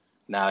McCaffrey.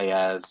 Now he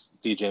has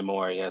DJ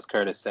Moore. He has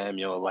Curtis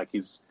Samuel. Like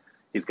he's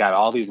got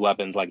all these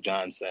weapons, like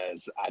John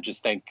says. I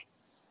just think,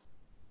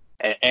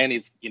 and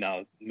he's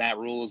Matt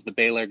Rule's the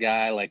Baylor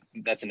guy. Like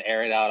that's an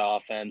air it out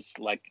offense.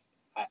 Like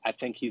I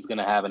think he's going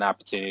to have an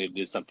opportunity to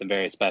do something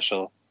very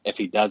special. If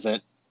he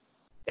doesn't,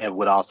 it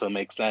would also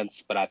make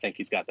sense. But I think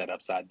he's got that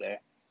upside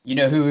there. You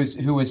know who was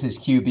his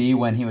QB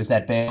when he was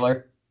at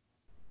Baylor?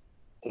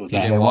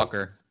 PJ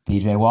Walker.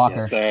 PJ Walker.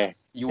 Yes, sir.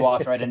 You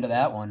walked right into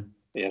that one.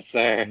 Yes,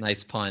 sir.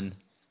 Nice pun.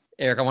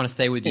 Eric, I want to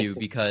stay with you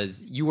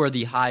because you are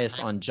the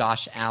highest on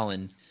Josh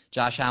Allen.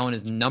 Josh Allen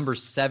is number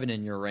 7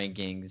 in your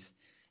rankings,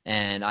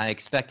 and I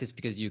expect it's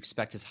because you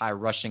expect his high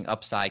rushing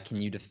upside.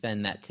 Can you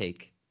defend that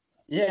take?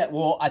 Yeah,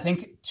 well, I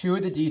think 2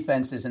 of the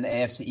defenses in the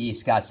AFC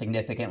East got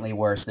significantly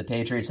worse. The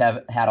Patriots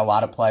have had a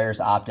lot of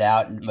players opt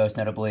out, and most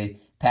notably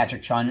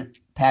Patrick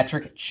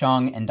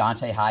Chung and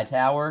Dante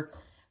Hightower.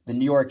 The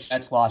New York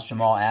Jets lost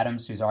Jamal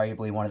Adams, who's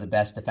arguably one of the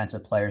best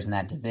defensive players in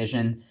that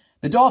division.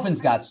 The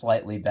Dolphins got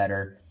slightly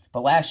better.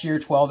 But last year,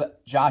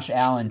 Josh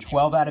Allen,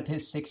 12 out of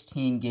his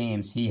 16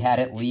 games, he had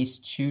at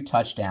least 2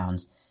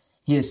 touchdowns.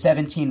 He has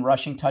 17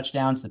 rushing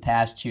touchdowns the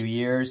past 2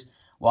 years.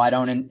 while I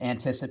don't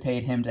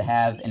anticipate him to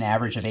have an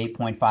average of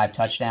 8.5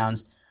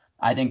 touchdowns,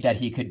 I think that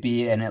he could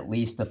be in at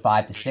least the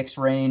 5 to 6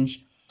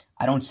 range.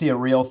 I don't see a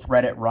real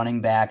threat at running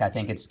back. I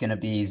think it's going to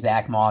be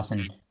Zach Moss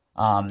and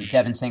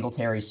Devin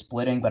Singletary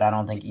splitting, but I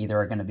don't think either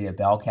are going to be a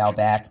bell cow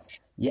back.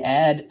 You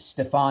add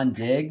Stephon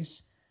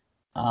Diggs,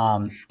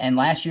 and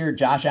last year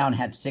Josh Allen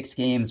had 6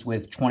 games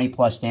with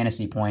 20-plus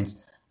fantasy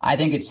points. I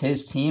think it's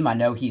his team. I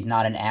know he's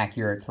not an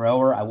accurate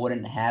thrower. I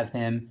wouldn't have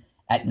him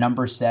at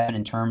number 7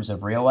 in terms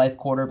of real-life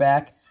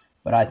quarterback,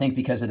 but I think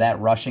because of that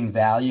rushing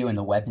value and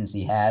the weapons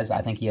he has,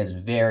 I think he has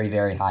very,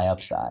 very high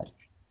upside.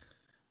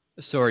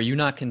 So are you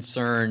not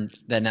concerned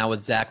that now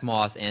with Zach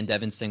Moss and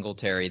Devin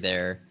Singletary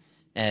there,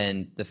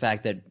 and the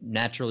fact that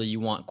naturally you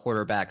want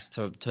quarterbacks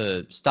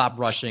to stop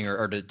rushing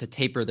or to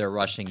taper their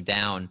rushing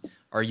down,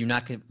 are you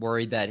not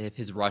worried that if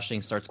his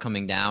rushing starts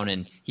coming down,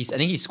 and I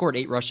think he scored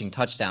 8 rushing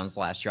touchdowns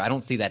last year. I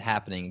don't see that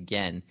happening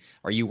again.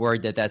 Are you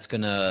worried that that's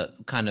going to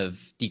kind of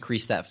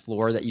decrease that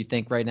floor that you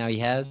think right now he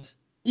has?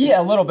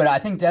 Yeah, a little bit. I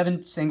think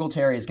Devin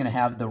Singletary is going to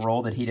have the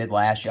role that he did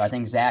last year. I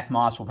think Zach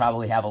Moss will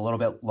probably have a little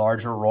bit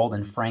larger role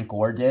than Frank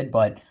Gore did,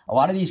 but a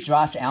lot of these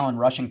Josh Allen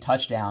rushing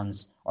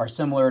touchdowns are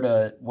similar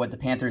to what the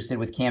Panthers did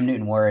with Cam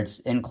Newton, where it's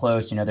in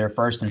close, they're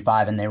 1st and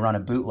 5 and they run a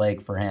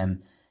bootleg for him,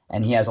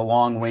 and he has a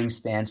long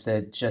wingspan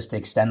to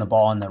extend the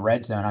ball in the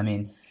red zone. I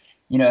mean,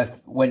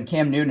 when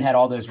Cam Newton had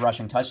all those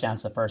rushing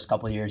touchdowns the first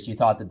couple of years, you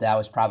thought that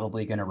was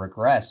probably going to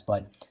regress,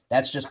 but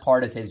that's just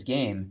part of his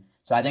game.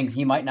 So I think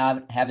he might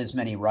not have as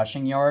many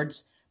rushing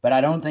yards, but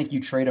I don't think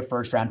you trade a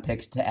first-round pick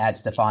to add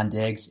Stephon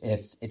Diggs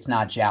if it's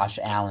not Josh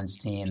Allen's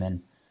team.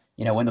 And,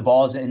 when the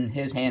ball's in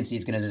his hands,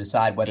 he's going to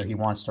decide whether he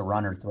wants to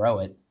run or throw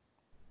it.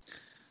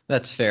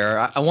 That's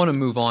fair. I want to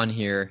move on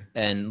here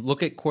and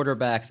look at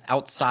quarterbacks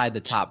outside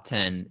the top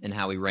 10 and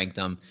how we ranked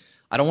them.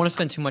 I don't want to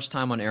spend too much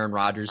time on Aaron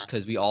Rodgers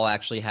because we all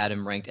actually had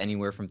him ranked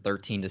anywhere from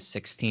 13 to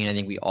 16. I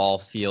think we all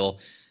feel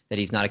that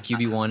he's not a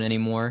QB1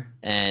 anymore,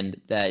 and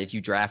that if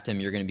you draft him,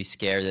 you're going to be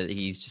scared that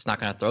he's just not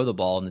going to throw the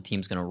ball and the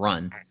team's going to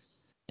run.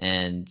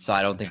 And so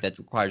I don't think that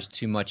requires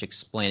too much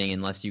explaining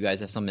unless you guys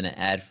have something to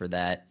add for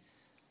that.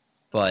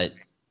 But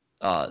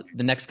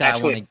the next guy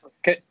actually,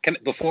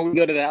 before we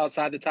go to the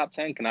outside the top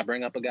 10, can I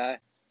bring up a guy?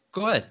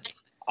 Go ahead.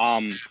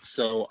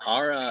 So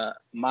our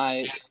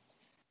my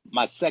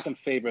second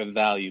favorite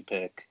value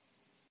pick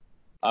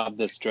of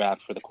this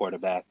draft for the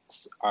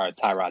quarterbacks are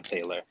Tyrod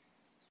Taylor.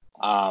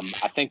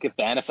 I think if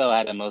the NFL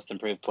had a Most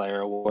Improved Player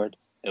award,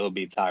 it would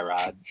be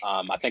Tyrod.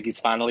 I think he's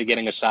finally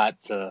getting a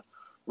shot to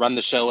run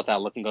the show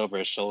without looking over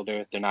his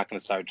shoulder. They're not going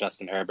to start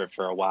Justin Herbert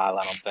for a while,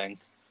 I don't think.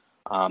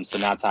 So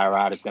now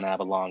Tyrod is going to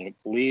have a long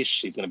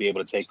leash. He's going to be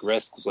able to take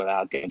risks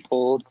without getting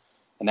pulled.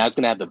 And now he's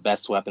going to have the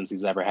best weapons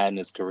he's ever had in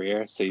his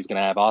career. So he's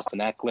going to have Austin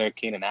Eckler,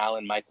 Keenan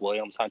Allen, Mike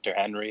Williams, Hunter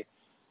Henry.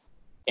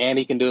 And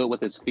he can do it with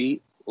his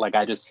feet.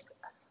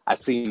 I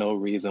see no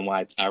reason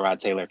why Tyrod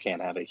Taylor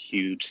can't have a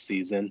huge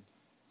season.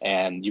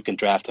 And you can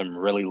draft him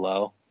really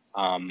low.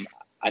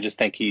 I just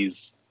think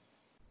he's,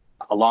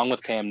 along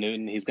with Cam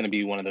Newton, he's going to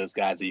be one of those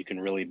guys that you can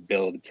really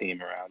build a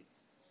team around.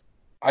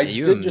 I'm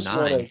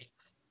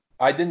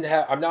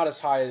not as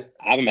high as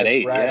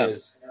 8, Brad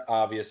is,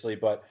 obviously,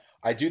 but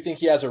I do think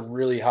he has a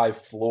really high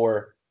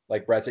floor,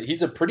 like Brad said.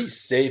 He's a pretty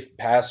safe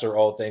passer,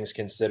 all things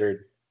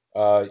considered,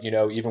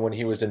 even when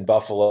he was in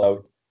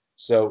Buffalo.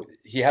 So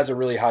he has a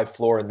really high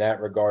floor in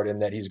that regard, in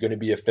that he's going to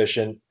be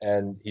efficient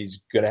and he's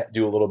going to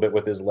do a little bit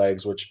with his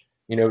legs, which,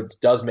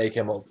 does make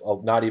him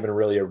not even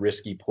really a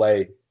risky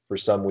play for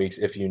some weeks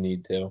if you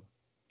need to.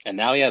 And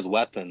now he has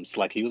weapons.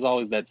 He was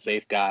always that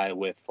safe guy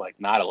with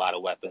not a lot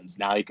of weapons.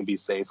 Now he can be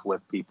safe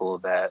with people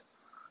that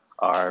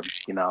are,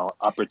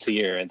 upper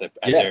tier at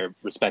their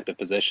respective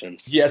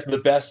positions. He has the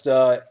best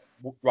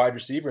wide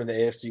receiver in the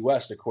AFC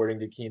West, according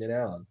to Keenan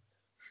Allen.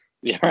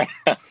 Yeah, right.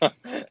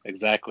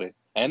 Exactly.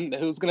 And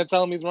who's going to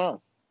tell him he's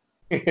wrong?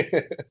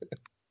 The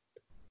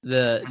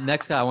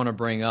next guy I want to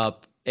bring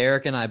up,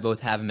 Eric and I both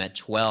have him at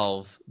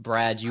 12.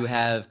 Brad, you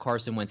have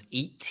Carson Wentz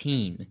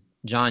 18.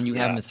 John, you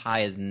have him as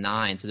high as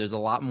 9. So there's a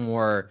lot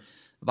more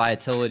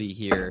volatility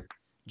here.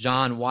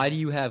 John, why do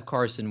you have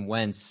Carson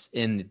Wentz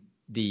in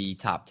the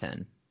top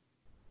 10?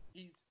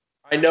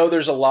 I know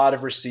there's a lot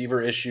of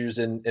receiver issues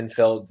in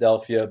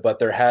Philadelphia, but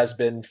there has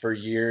been for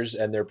years,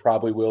 and there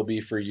probably will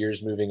be for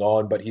years moving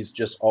on, but he's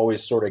just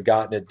always sort of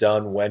gotten it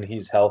done when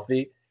he's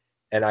healthy.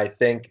 And I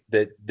think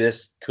that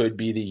this could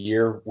be the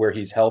year where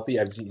he's healthy.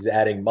 He's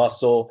adding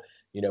muscle.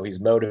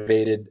 He's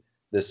motivated.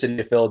 The city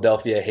of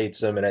Philadelphia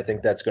hates him, and I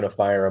think that's going to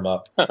fire him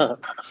up.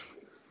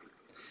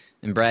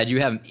 And Brad,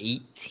 you have him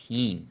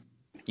 18.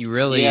 You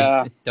really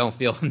don't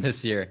feel him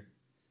this year.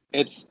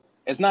 It's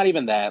not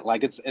even that.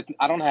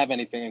 I don't have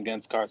anything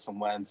against Carson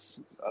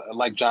Wentz.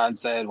 Like John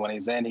said, when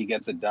he's in, he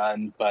gets it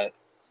done. But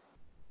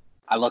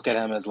I look at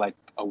him as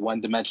a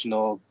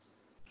one-dimensional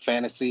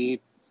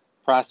fantasy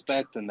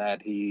prospect, in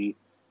that he's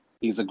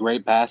a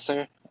great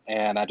passer.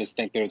 And I just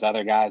think there's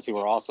other guys who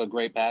are also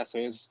great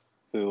passers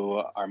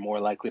who are more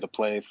likely to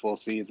play full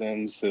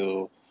seasons,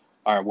 who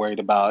aren't worried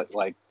about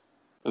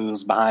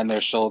who's behind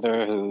their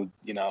shoulder, who,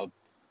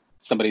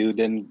 somebody who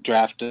didn't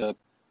draft a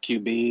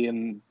QB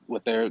and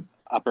with their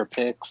upper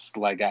picks.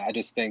 Like, I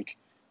just think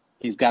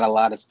he's got a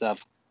lot of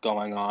stuff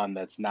going on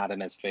that's not in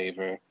his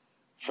favor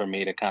for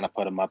me to kind of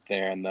put him up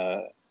there in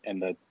the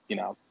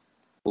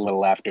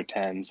little after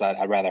 10s.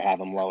 I'd rather have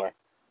him lower.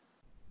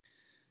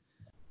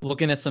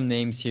 Looking at some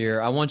names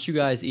here, I want you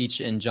guys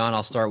each, and John,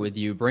 I'll start with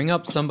you. Bring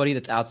up somebody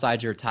that's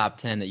outside your top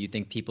 10 that you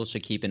think people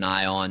should keep an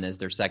eye on as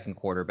their second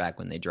quarterback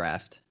when they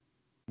draft.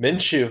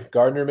 Minshew,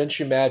 Gardner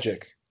Minshew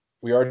magic.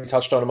 We already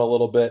touched on him a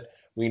little bit.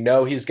 We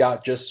know he's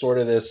got just sort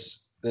of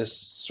this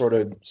sort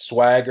of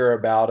swagger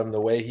about him, the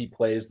way he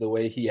plays, the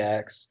way he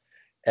acts.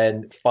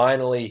 And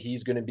finally,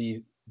 he's going to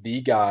be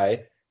the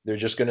guy. They're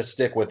just going to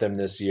stick with him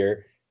this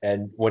year.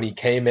 And when he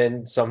came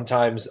in,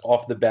 sometimes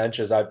off the bench,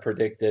 as I've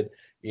predicted,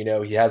 he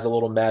has a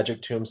little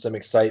magic to him, some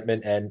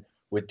excitement. And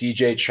with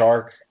DJ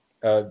Chark,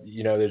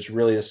 there's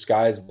really the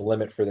sky's the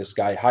limit for this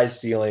guy. High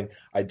ceiling.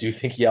 I do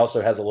think he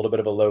also has a little bit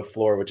of a low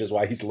floor, which is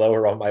why he's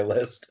lower on my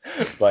list.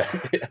 But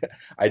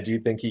I do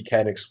think he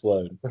can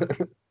explode.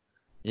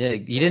 Yeah,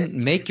 you didn't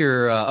make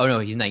your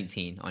he's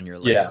 19 on your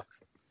list. Yeah,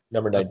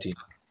 number 19.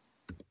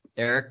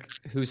 Eric,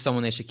 who's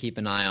someone they should keep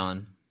an eye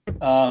on?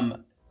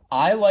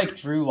 I like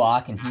Drew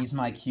Lock, and he's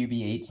my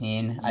QB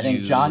 18. I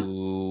think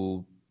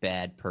John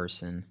bad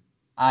person.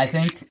 I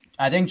think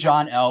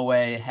John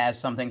Elway has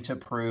something to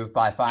prove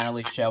by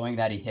finally showing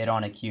that he hit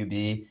on a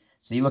QB.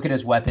 So you look at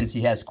his weapons,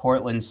 he has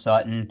Cortland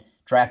Sutton,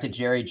 drafted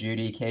Jerry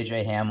Jeudy,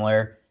 KJ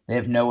Hamler. They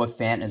have Noah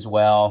Fant as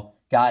well.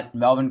 Got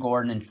Melvin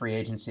Gordon in free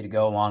agency to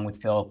go along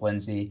with Phillip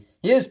Lindsay.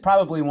 He is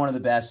probably one of the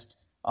best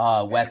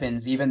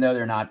weapons, even though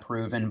they're not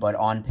proven, but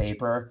on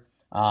paper.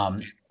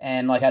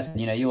 And like I said,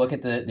 you look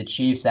at the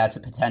Chiefs, that's a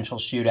potential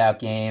shootout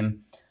game.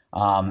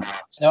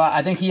 So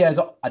I think he has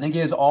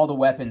all the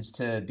weapons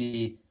to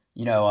be,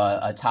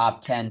 a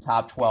top 10,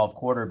 top 12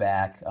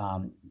 quarterback.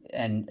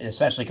 And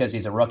especially because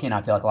he's a rookie, and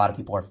I feel like a lot of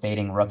people are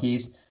fading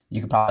rookies.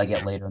 You could probably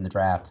get later in the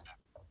draft.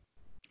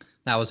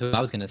 That was who I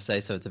was going to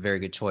say, so it's a very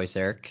good choice,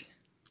 Eric.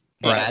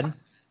 Brad?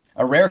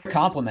 A rare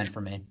compliment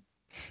for me.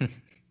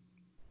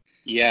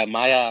 Yeah,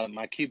 my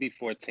QB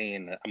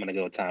 14, I'm going to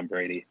go with Tom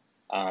Brady.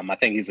 I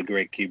think he's a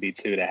great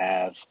QB2 to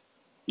have.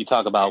 You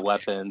talk about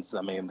weapons.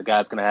 I mean, the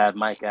guy's going to have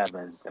Mike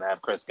Evans. He's going to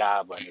have Chris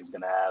Godwin. He's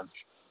going to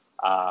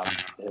have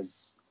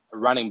his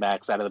running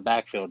backs out of the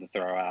backfield to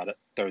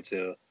throw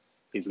to.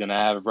 He's going to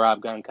have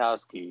Rob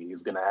Gronkowski.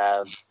 He's going to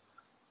have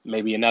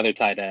maybe another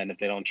tight end if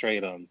they don't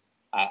trade him.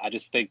 I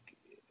just think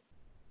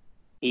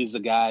he's a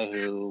guy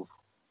who,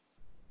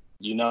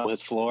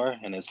 his floor,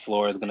 and his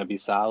floor is going to be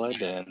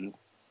solid. And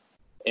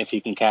if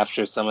he can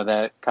capture some of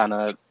that kind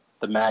of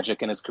the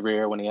magic in his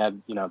career when he had,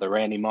 the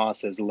Randy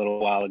Mosses a little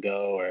while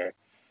ago, or,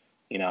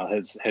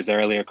 his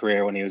earlier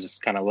career when he was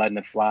just kind of letting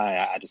it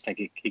fly, I just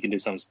think he can do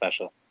something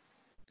special.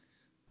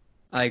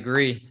 I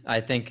agree. I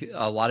think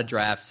a lot of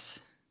drafts,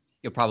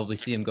 you'll probably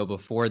see him go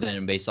before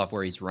then based off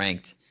where he's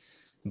ranked.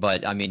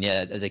 But, I mean,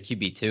 yeah, as a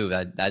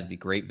QB2, that'd be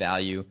great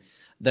value.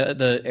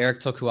 The Eric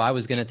took who I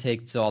was going to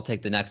take, so I'll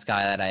take the next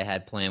guy that I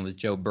had planned was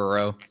Joe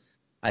Burrow.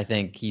 I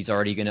think he's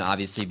already going to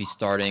obviously be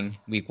starting.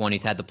 Week 1,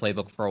 he's had the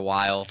playbook for a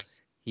while.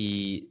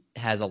 He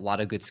has a lot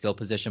of good skill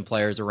position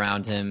players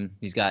around him.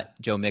 He's got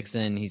Joe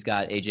Mixon. He's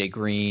got A.J.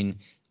 Green,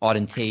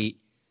 Auden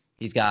Tate.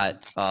 He's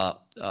got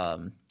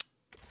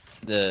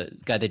the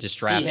guy they just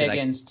drafted.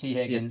 T.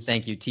 Higgins.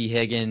 Thank you, T.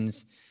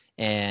 Higgins.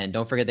 And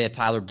don't forget they have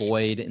Tyler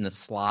Boyd in the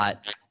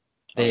slot.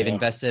 They've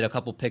invested a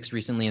couple picks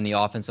recently in the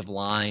offensive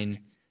line.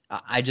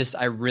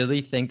 I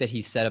really think that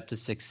he's set up to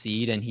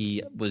succeed, and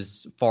he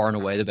was far and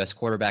away the best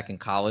quarterback in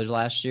college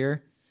last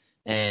year.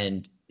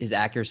 And his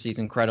accuracy is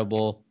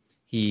incredible.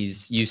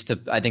 He's used to,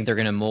 I think they're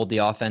going to mold the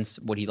offense,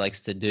 what he likes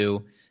to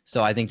do.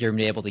 So I think you're going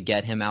to be able to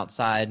get him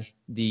outside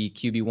the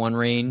QB1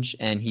 range,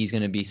 and he's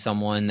going to be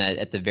someone that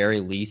at the very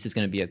least is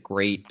going to be a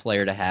great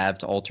player to have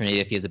to alternate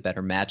if he has a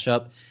better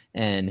matchup.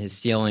 And his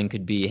ceiling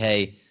could be,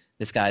 hey,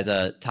 this guy's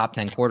a top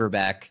 10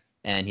 quarterback,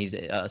 and he's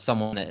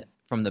someone that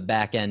from the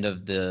back end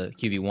of the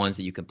QB1s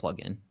that you can plug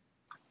in.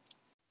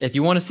 If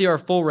you want to see our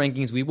full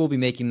rankings, we will be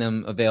making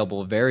them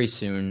available very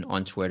soon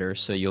on Twitter,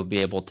 so you'll be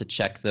able to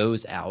check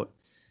those out.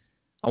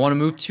 I want to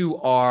move to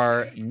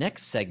our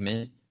next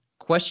segment,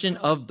 Question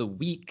of the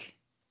Week.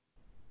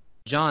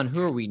 John,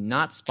 who are we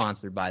not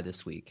sponsored by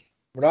this week?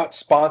 We're not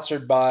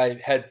sponsored by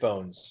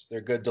headphones.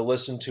 They're good to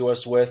listen to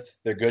us with.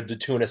 They're good to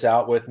tune us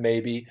out with,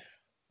 maybe.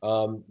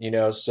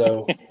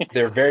 So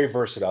they're very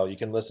versatile. You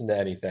can listen to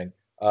anything.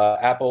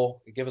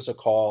 Apple, give us a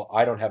call.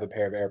 I don't have a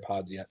pair of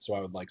AirPods yet, so I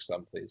would like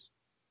some, please.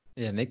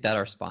 Yeah, make that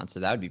our sponsor.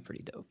 That would be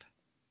pretty dope.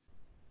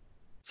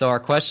 So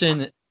our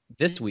question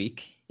this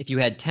week, if you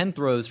had 10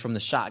 throws from the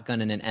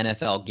shotgun in an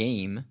NFL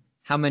game,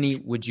 how many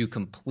would you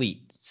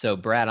complete? So,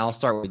 Brad, I'll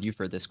start with you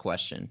for this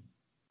question.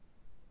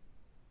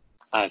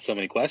 I have so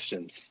many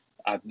questions.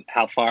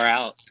 How far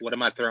out? What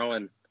am I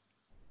throwing?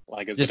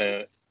 Like,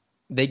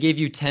 They gave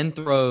you 10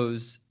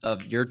 throws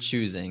of your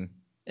choosing.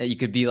 You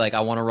could be like,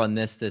 I want to run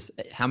this.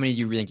 How many do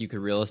you think you could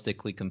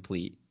realistically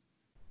complete?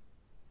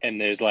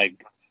 And there's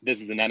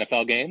this is an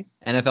NFL game?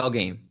 NFL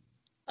game.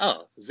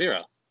 Oh,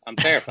 0. I'm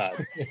terrified.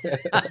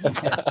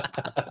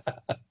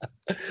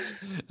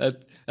 That's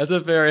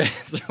a fair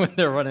answer when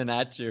they're running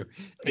at you.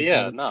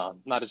 Yeah, no,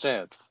 not a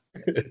chance.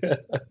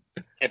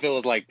 If it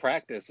was like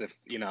practice, if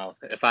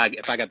I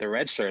got the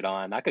red shirt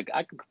on, I could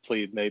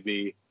complete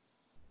maybe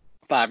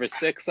 5 or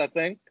 6, I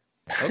think.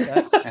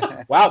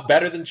 Okay. Wow,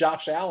 better than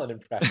Josh Allen in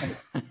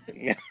practice.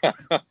 That's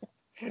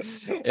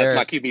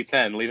my QB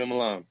 10. Leave him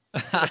alone.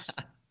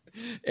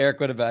 Eric,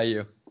 what about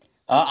you?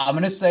 I'm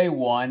going to say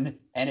 1,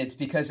 and it's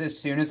because as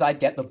soon as I'd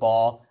get the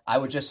ball, I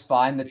would just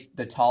find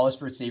the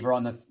tallest receiver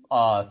on the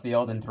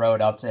field and throw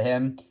it up to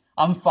him.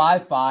 I'm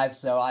 5'5",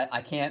 so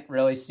I can't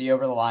really see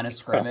over the line of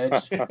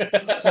scrimmage.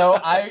 So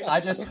I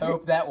just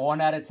hope that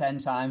 1 out of 10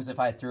 times if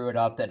I threw it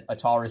up that a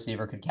tall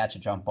receiver could catch a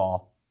jump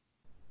ball.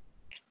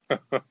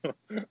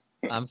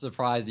 I'm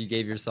surprised you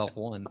gave yourself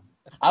 1.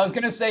 I was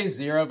going to say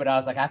 0, but I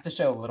was like, I have to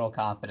show a little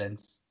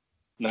confidence.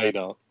 No, you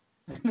don't.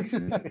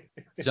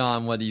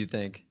 John, what do you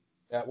think?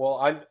 Yeah, well,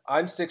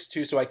 I'm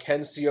 6'2", so I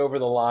can see over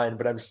the line,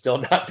 but I'm still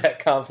not that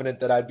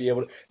confident that I'd be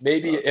able to.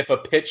 Maybe if a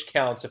pitch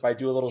counts, if I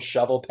do a little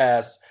shovel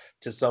pass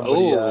to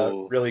somebody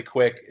really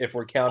quick, if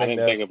we're counting I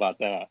didn't think about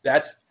that.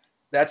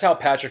 That's how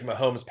Patrick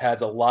Mahomes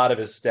pads a lot of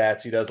his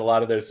stats. He does a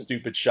lot of those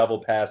stupid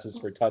shovel passes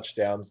for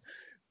touchdowns.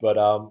 But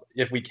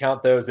if we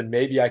count those, then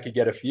maybe I could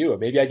get a few.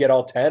 Maybe I get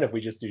all 10 if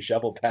we just do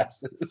shovel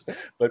passes,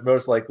 but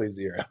most likely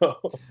 0.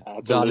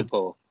 That's a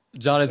loophole.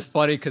 John, it's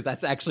funny because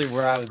that's actually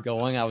where I was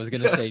going. I was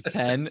going to say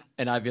 10,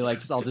 and I'd be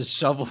like, I'll just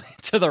shovel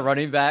it to the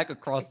running back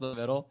across the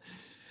middle.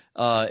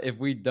 If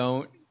we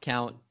don't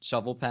count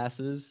shovel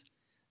passes,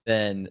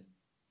 then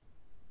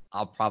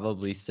I'll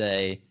probably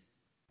say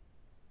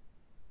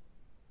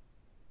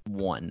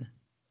 1.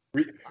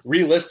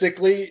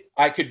 Realistically,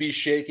 I could be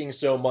shaking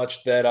so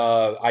much that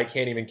I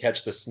can't even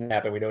catch the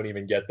snap, and we don't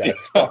even get that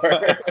far.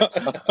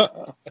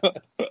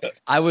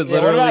 I would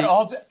literally. What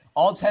about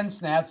all 10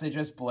 snaps? They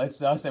just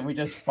blitz us, and we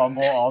just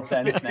fumble all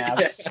 10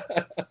 snaps.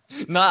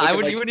 No, I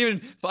wouldn't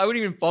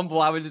even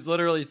fumble. I would just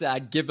literally say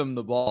I'd give them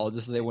the ball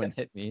just so they wouldn't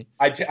hit me.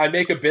 I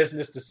make a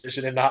business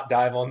decision and not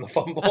dive on the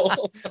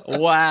fumble.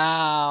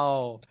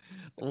 Wow,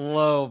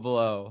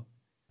 low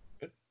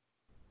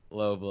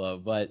blow,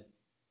 but.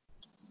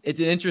 It's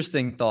an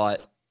interesting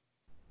thought.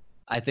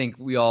 I think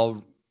we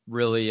all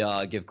really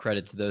give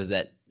credit to those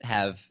that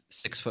have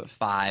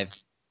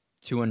 6'5",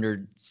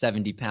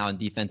 270-pound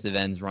defensive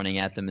ends running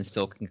at them and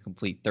still can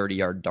complete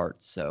 30-yard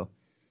darts. So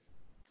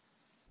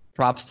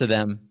props to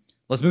them.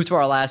 Let's move to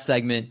our last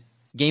segment,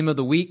 Game of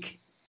the Week.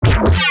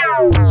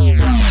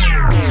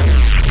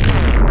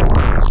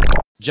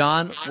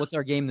 John, what's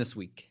our game this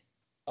week?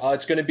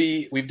 It's going to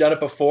be, we've done it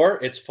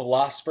before. It's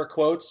philosopher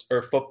quotes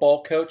or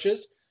football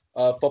coaches.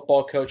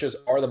 Football coaches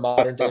are the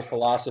modern day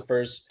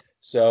philosophers.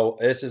 So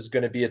this is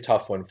going to be a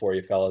tough one for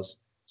you fellas.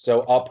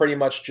 So I'll pretty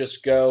much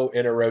just go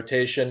in a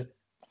rotation.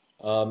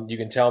 You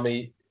can tell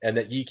me, and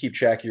that you keep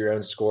track of your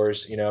own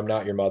scores. I'm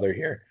not your mother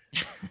here.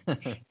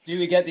 Do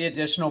we get the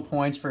additional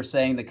points for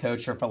saying the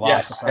coach or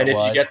philosopher?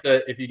 Yes,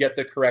 and if you get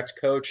the correct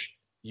coach,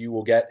 you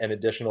will get an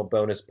additional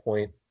bonus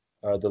point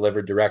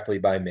delivered directly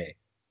by me.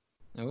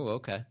 Oh,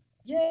 okay.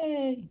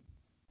 Yay!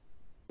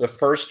 The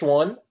first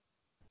one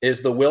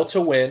is the will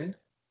to win,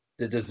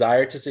 the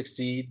desire to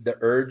succeed, the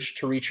urge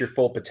to reach your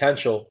full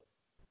potential.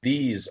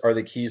 These are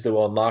the keys that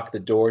will unlock the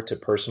door to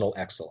personal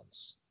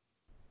excellence.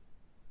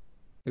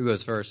 Who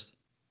goes first?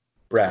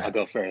 Brad. I'll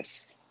go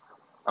first.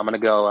 I'm gonna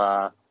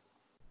go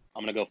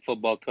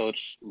football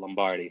coach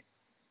Lombardi.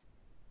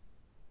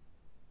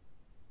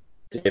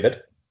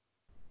 David.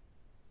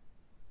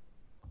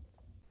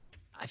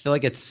 I feel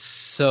like it's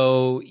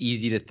so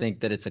easy to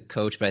think that it's a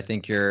coach, but I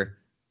think you're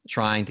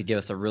trying to give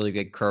us a really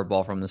good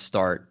curveball from the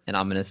start, and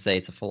I'm going to say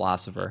it's a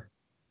philosopher.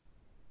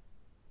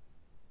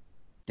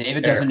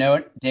 David doesn't know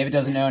it. David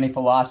doesn't know any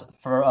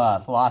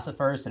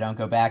philosophers, so don't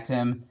go back to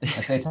him. I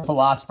say it's a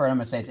philosopher. I'm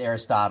going to say it's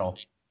Aristotle.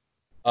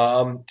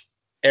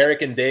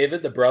 Eric and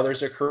David, the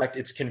brothers, are correct.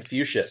 It's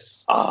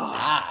Confucius.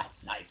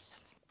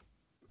 Nice.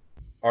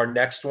 Our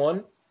next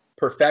one,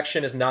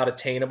 perfection is not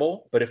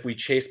attainable, but if we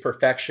chase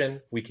perfection,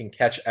 we can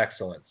catch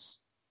excellence.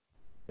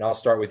 And I'll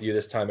start with you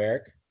this time,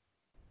 Eric.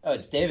 Oh,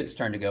 it's David's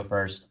turn to go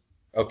first.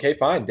 Okay,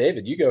 fine.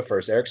 David, you go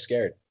first. Eric's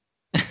scared.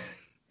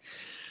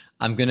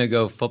 I'm going to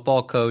go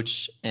football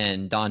coach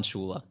and Don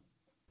Shula.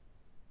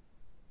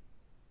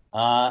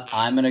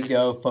 I'm going to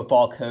go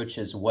football coach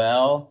as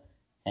well.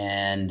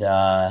 And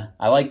I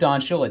like Don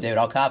Shula, David.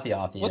 I'll copy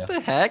off you. What the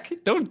heck?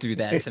 Don't do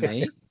that to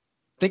me.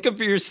 Think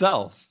of it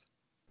yourself.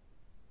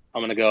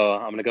 I'm gonna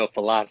go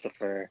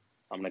philosopher.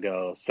 I'm gonna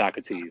go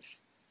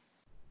Socrates.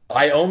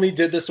 I only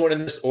did this one in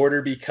this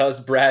order because,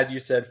 Brad, you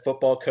said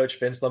football coach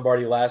Vince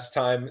Lombardi last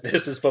time.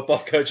 This is football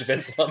coach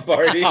Vince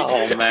Lombardi.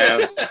 Oh,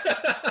 man.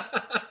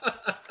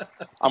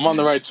 I'm on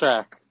the right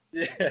track.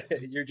 Yeah,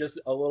 you're just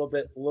a little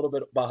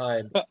bit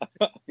behind.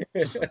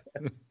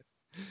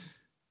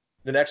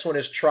 The next one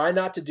is try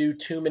not to do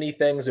too many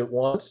things at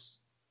once.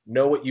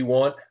 Know what you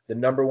want. The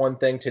number one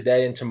thing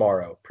today and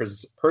tomorrow.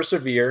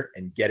 Persevere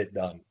and get it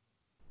done.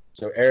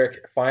 So,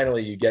 Eric,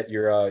 finally, you get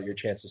your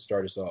chance to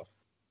start us off.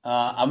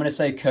 I'm going to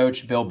say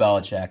Coach Bill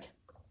Belichick.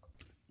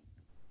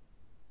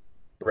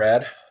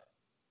 Brad?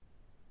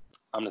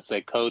 I'm going to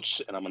say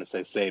coach, and I'm going to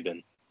say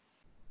Saban.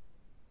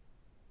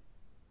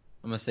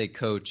 I'm gonna say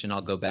coach, and I'll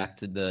go back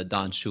to the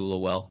Don Shula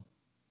well.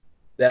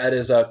 That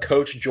is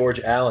Coach George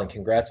Allen.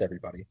 Congrats,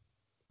 everybody.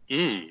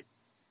 3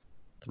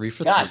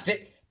 for Gosh,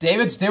 3.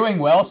 David's doing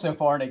well so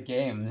far in a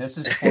game. This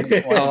is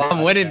 2020. Oh,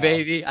 I'm winning,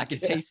 baby. I can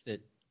taste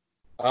it.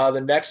 The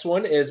next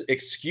one is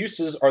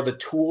excuses are the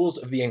tools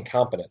of the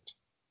incompetent.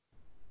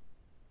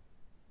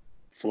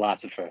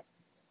 Philosopher.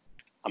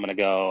 I'm going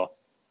to go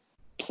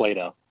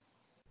Plato.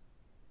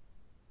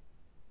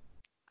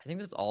 I think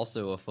that's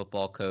also a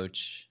football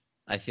coach.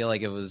 I feel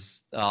like it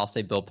was, I'll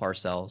say Bill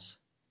Parcells.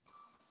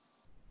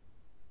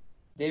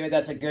 David,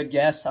 that's a good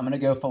guess. I'm going to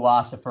go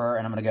philosopher,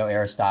 and I'm going to go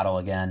Aristotle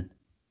again.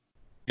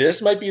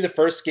 This might be the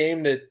first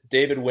game that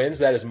David wins.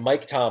 That is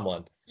Mike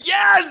Tomlin.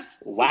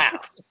 Yes!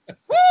 Wow.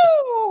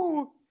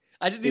 Woo!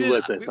 I just He needed,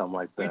 would say something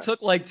like that. We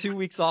took like 2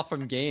 weeks off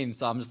from games,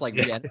 so I'm just like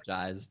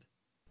re-energized.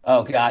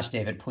 Oh, gosh,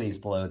 David, please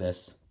blow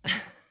this.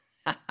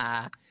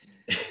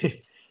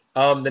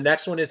 The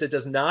next one is it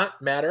does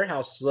not matter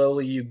how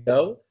slowly you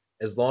go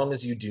as long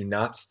as you do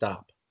not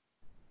stop.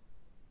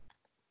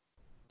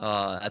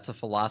 That's a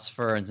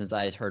philosopher, and since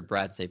I heard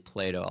Brad say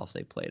Plato, I'll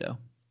say Plato.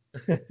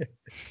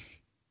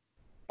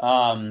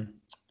 I'm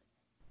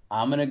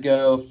going to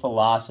go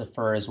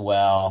philosopher as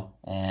well,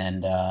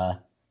 and I'm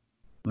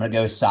going to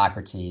go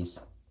Socrates.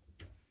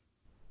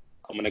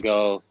 I'm going to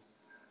go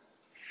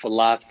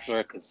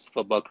philosopher because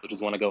football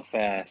coaches want to go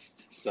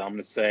fast. So I'm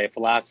going to say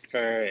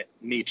philosopher,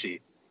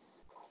 Nietzsche.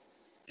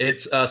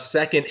 It's a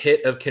second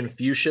hit of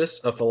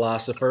Confucius, a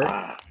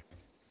philosopher.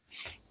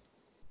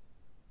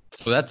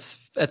 So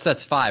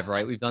that's 5,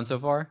 right? We've done so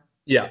far.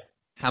 Yeah,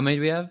 How many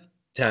do we have?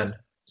 10.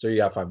 So you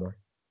got 5 more.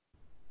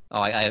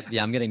 Oh,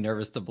 I'm getting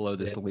nervous to blow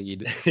this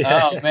lead.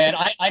 Oh, man,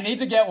 I need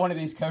to get one of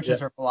these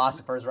coaches or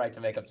philosophers right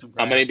to make up some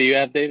ground. How many do you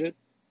have, David?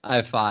 I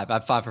have 5. I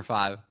have 5 for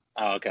 5.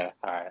 Oh, okay.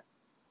 All right.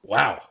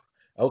 Wow.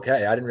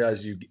 Okay, I didn't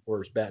realize you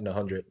were batting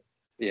 100.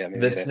 Yeah. Maybe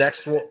This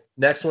next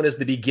one is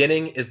the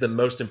beginning is the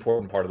most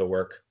important part of the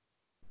work.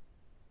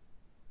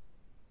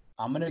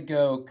 I'm going to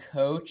go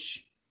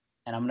coach,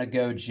 and I'm going to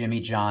go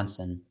Jimmy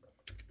Johnson.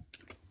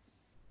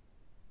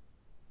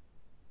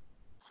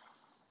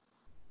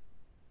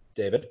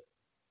 David?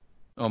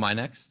 Oh, my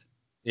next?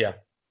 Yeah.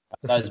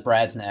 That was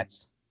Brad's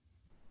next.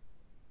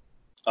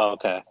 Oh,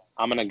 okay.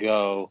 I'm going to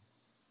go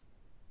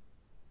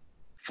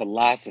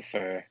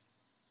philosopher.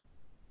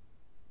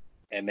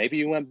 And maybe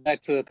you went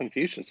back to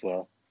Confucius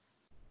well.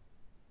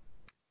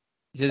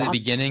 You said the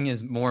beginning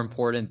is more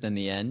important than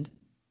the end?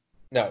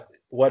 No,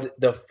 what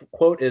the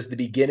quote is, the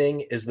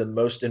beginning is the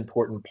most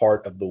important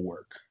part of the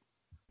work.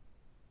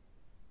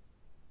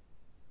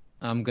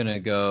 I'm going to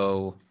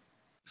go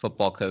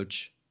football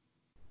coach.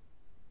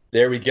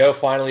 There we go.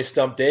 Finally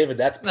stumped David.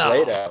 That's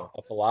Plato,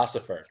 a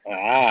philosopher.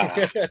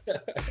 I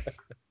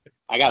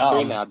got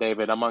 3 now,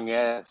 David. I'm on your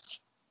ass.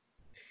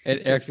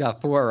 Eric's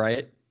got 4,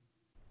 right?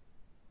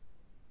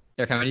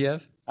 Eric, how many do you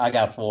have? I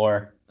got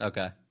 4.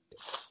 Okay.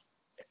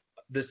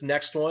 This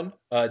next one,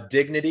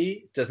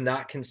 dignity does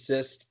not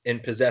consist in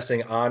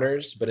possessing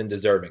honors, but in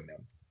deserving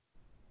them.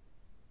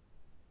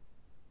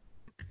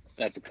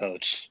 That's a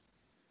coach.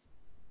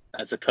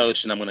 And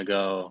I'm going to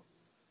go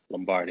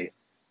Lombardi.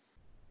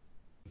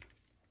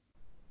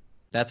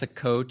 That's a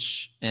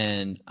coach,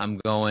 and I'm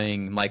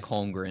going Mike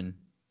Holmgren.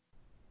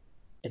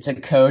 It's a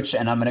coach,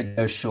 and I'm going to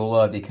go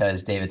Shula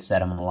because David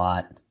said him a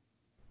lot.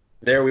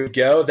 There we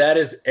go. That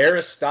is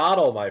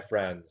Aristotle, my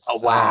friends. Oh,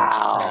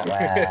 wow.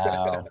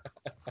 Wow.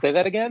 Say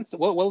that again?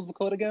 What was the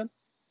quote again?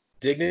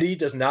 Dignity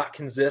does not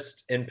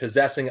consist in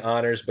possessing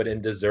honors, but in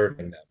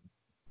deserving them.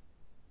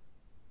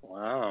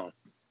 Wow.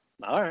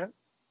 All right.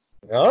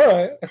 All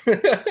right.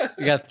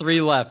 We got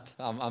 3 left.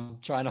 I'm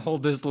trying to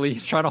hold this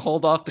lead, trying to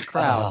hold off the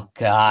crowd. Oh,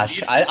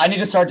 gosh. I need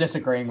to start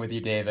disagreeing with you,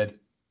 David.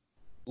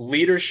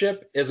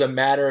 Leadership is a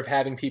matter of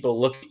having people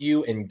look at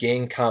you and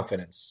gain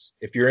confidence.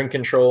 If you're in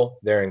control,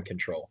 they're in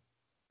control.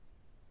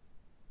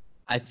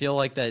 I feel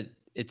like that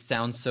it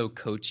sounds so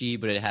coachy,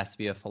 but it has to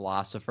be a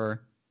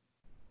philosopher.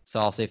 So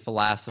I'll say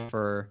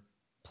philosopher,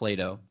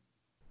 Plato.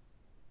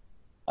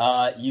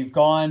 You've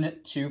gone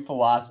 3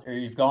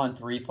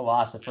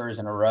 philosophers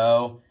in a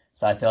row,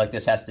 so I feel like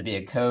this has to be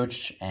a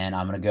coach, and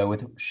I'm going to go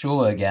with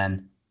Shula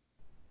again.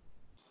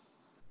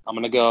 I'm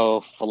going to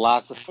go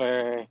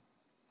philosopher,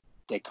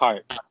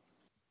 Descartes.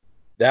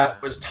 That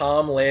was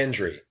Tom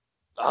Landry.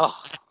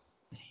 Oh,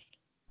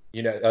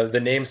 You know, the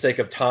namesake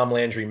of Tom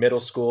Landry Middle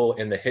School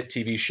in the hit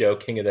TV show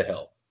King of the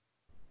Hill.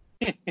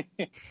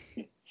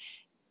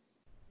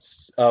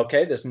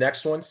 Okay, this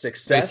next one,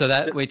 success.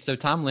 So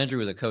Tom Landry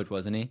was a coach,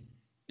 wasn't he?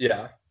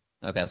 Yeah.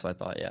 Okay, that's what I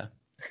thought, yeah.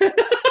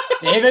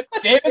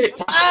 David's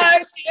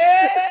time!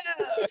 Yeah!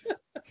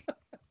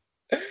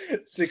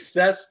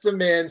 Success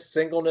demands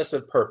singleness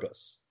of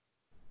purpose.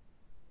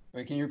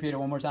 Wait, can you repeat it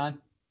one more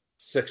time?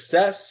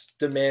 Success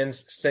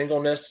demands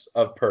singleness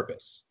of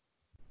purpose.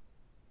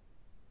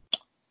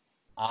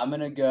 I'm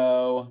going to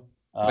go...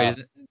 Wait,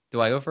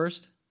 do I go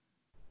first?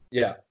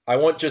 Yeah, I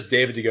want just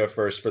David to go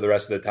first for the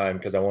rest of the time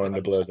because I want him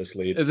to blow this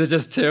lead. Is it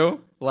just 2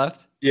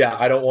 left? Yeah,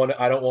 I don't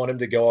want him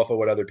to go off of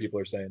what other people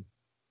are saying.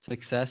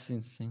 Success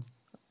instinct.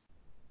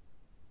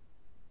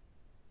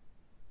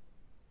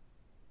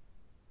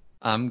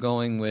 I'm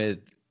going with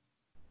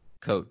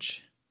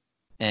Coach,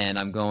 and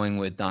I'm going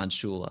with Don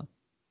Shula.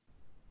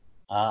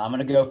 I'm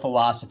going to go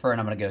philosopher,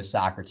 and I'm going to go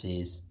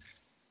Socrates.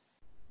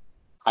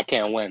 I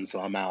can't win,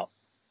 so I'm out.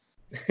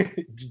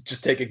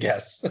 Just take a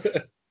guess.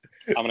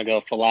 I'm going to go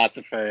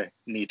philosopher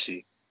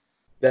Nietzsche.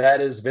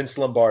 That is Vince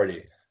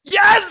Lombardi.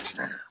 Yes!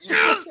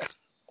 Yes!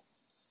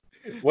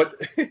 What?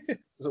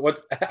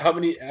 How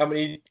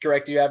many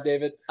correct do you have,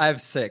 David? I have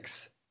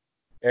 6.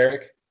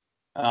 Eric?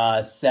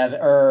 7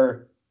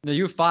 No,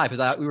 you have 5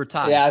 because we were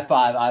tied. Yeah,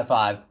 I have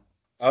 5.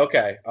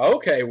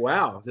 Okay.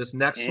 Wow. This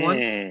next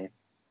one.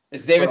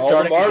 Is David For all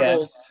starting the again?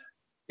 marbles,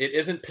 it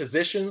isn't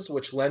positions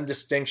which lend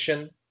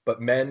distinction, but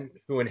men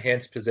who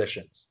enhance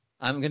positions.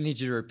 I'm going to need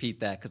you to repeat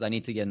that because I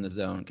need to get in the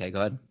zone. Okay, go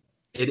ahead.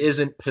 It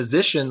isn't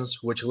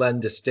positions which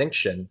lend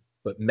distinction,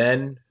 but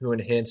men who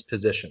enhance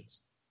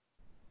positions.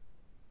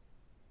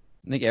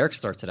 I think Eric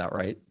starts it out,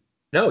 right?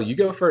 No, you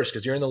go first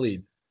because you're in the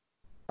lead.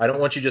 I don't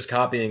want you just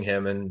copying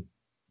him and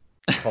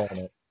calling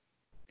it.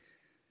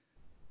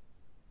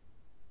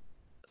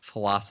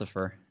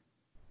 Philosopher.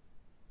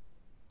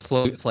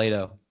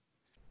 Plato.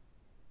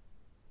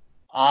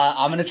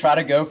 I'm going to try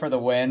to go for the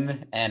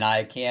win, and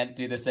I can't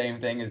do the same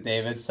thing as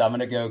David, so I'm going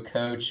to go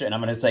Coach, and I'm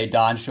going to say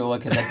Don Shula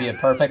because that'd be a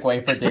perfect way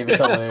for David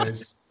to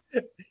lose.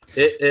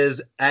 It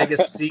is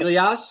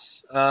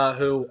Agasilas,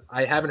 who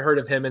I haven't heard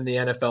of him in the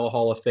NFL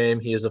Hall of Fame.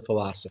 He is a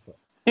philosopher.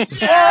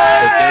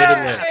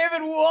 Yeah!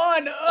 David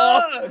won!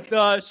 Off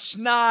the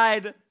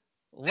schneid.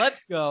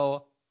 Let's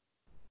go.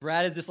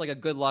 Brad is just like a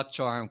good luck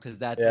charm because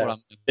that's what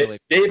I'm really.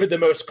 David, the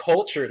most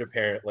cultured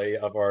apparently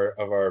of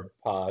our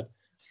pod.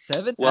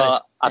 7.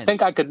 Well, I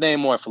think I could name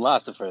more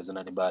philosophers than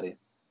anybody.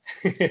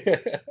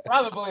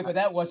 Probably, but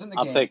that wasn't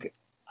the game.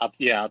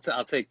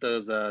 I'll take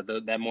those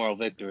that moral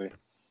victory.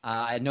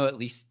 I know at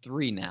least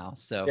 3 now.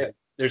 So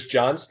there's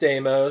John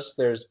Stamos,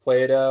 there's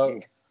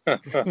Plato.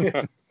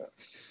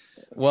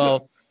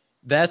 Well,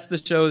 that's the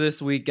show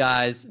this week,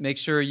 guys. Make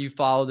sure you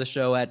follow the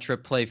show at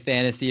Trip Play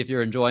Fantasy if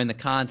you're enjoying the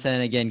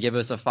content. Again, give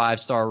us a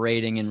 5-star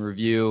rating and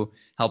review.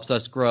 Helps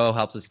us grow,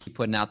 helps us keep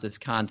putting out this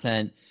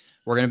content.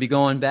 We're going to be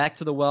going back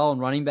to the well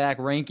and running back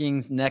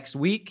rankings next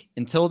week.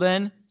 Until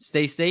then,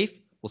 stay safe.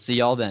 We'll see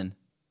y'all then.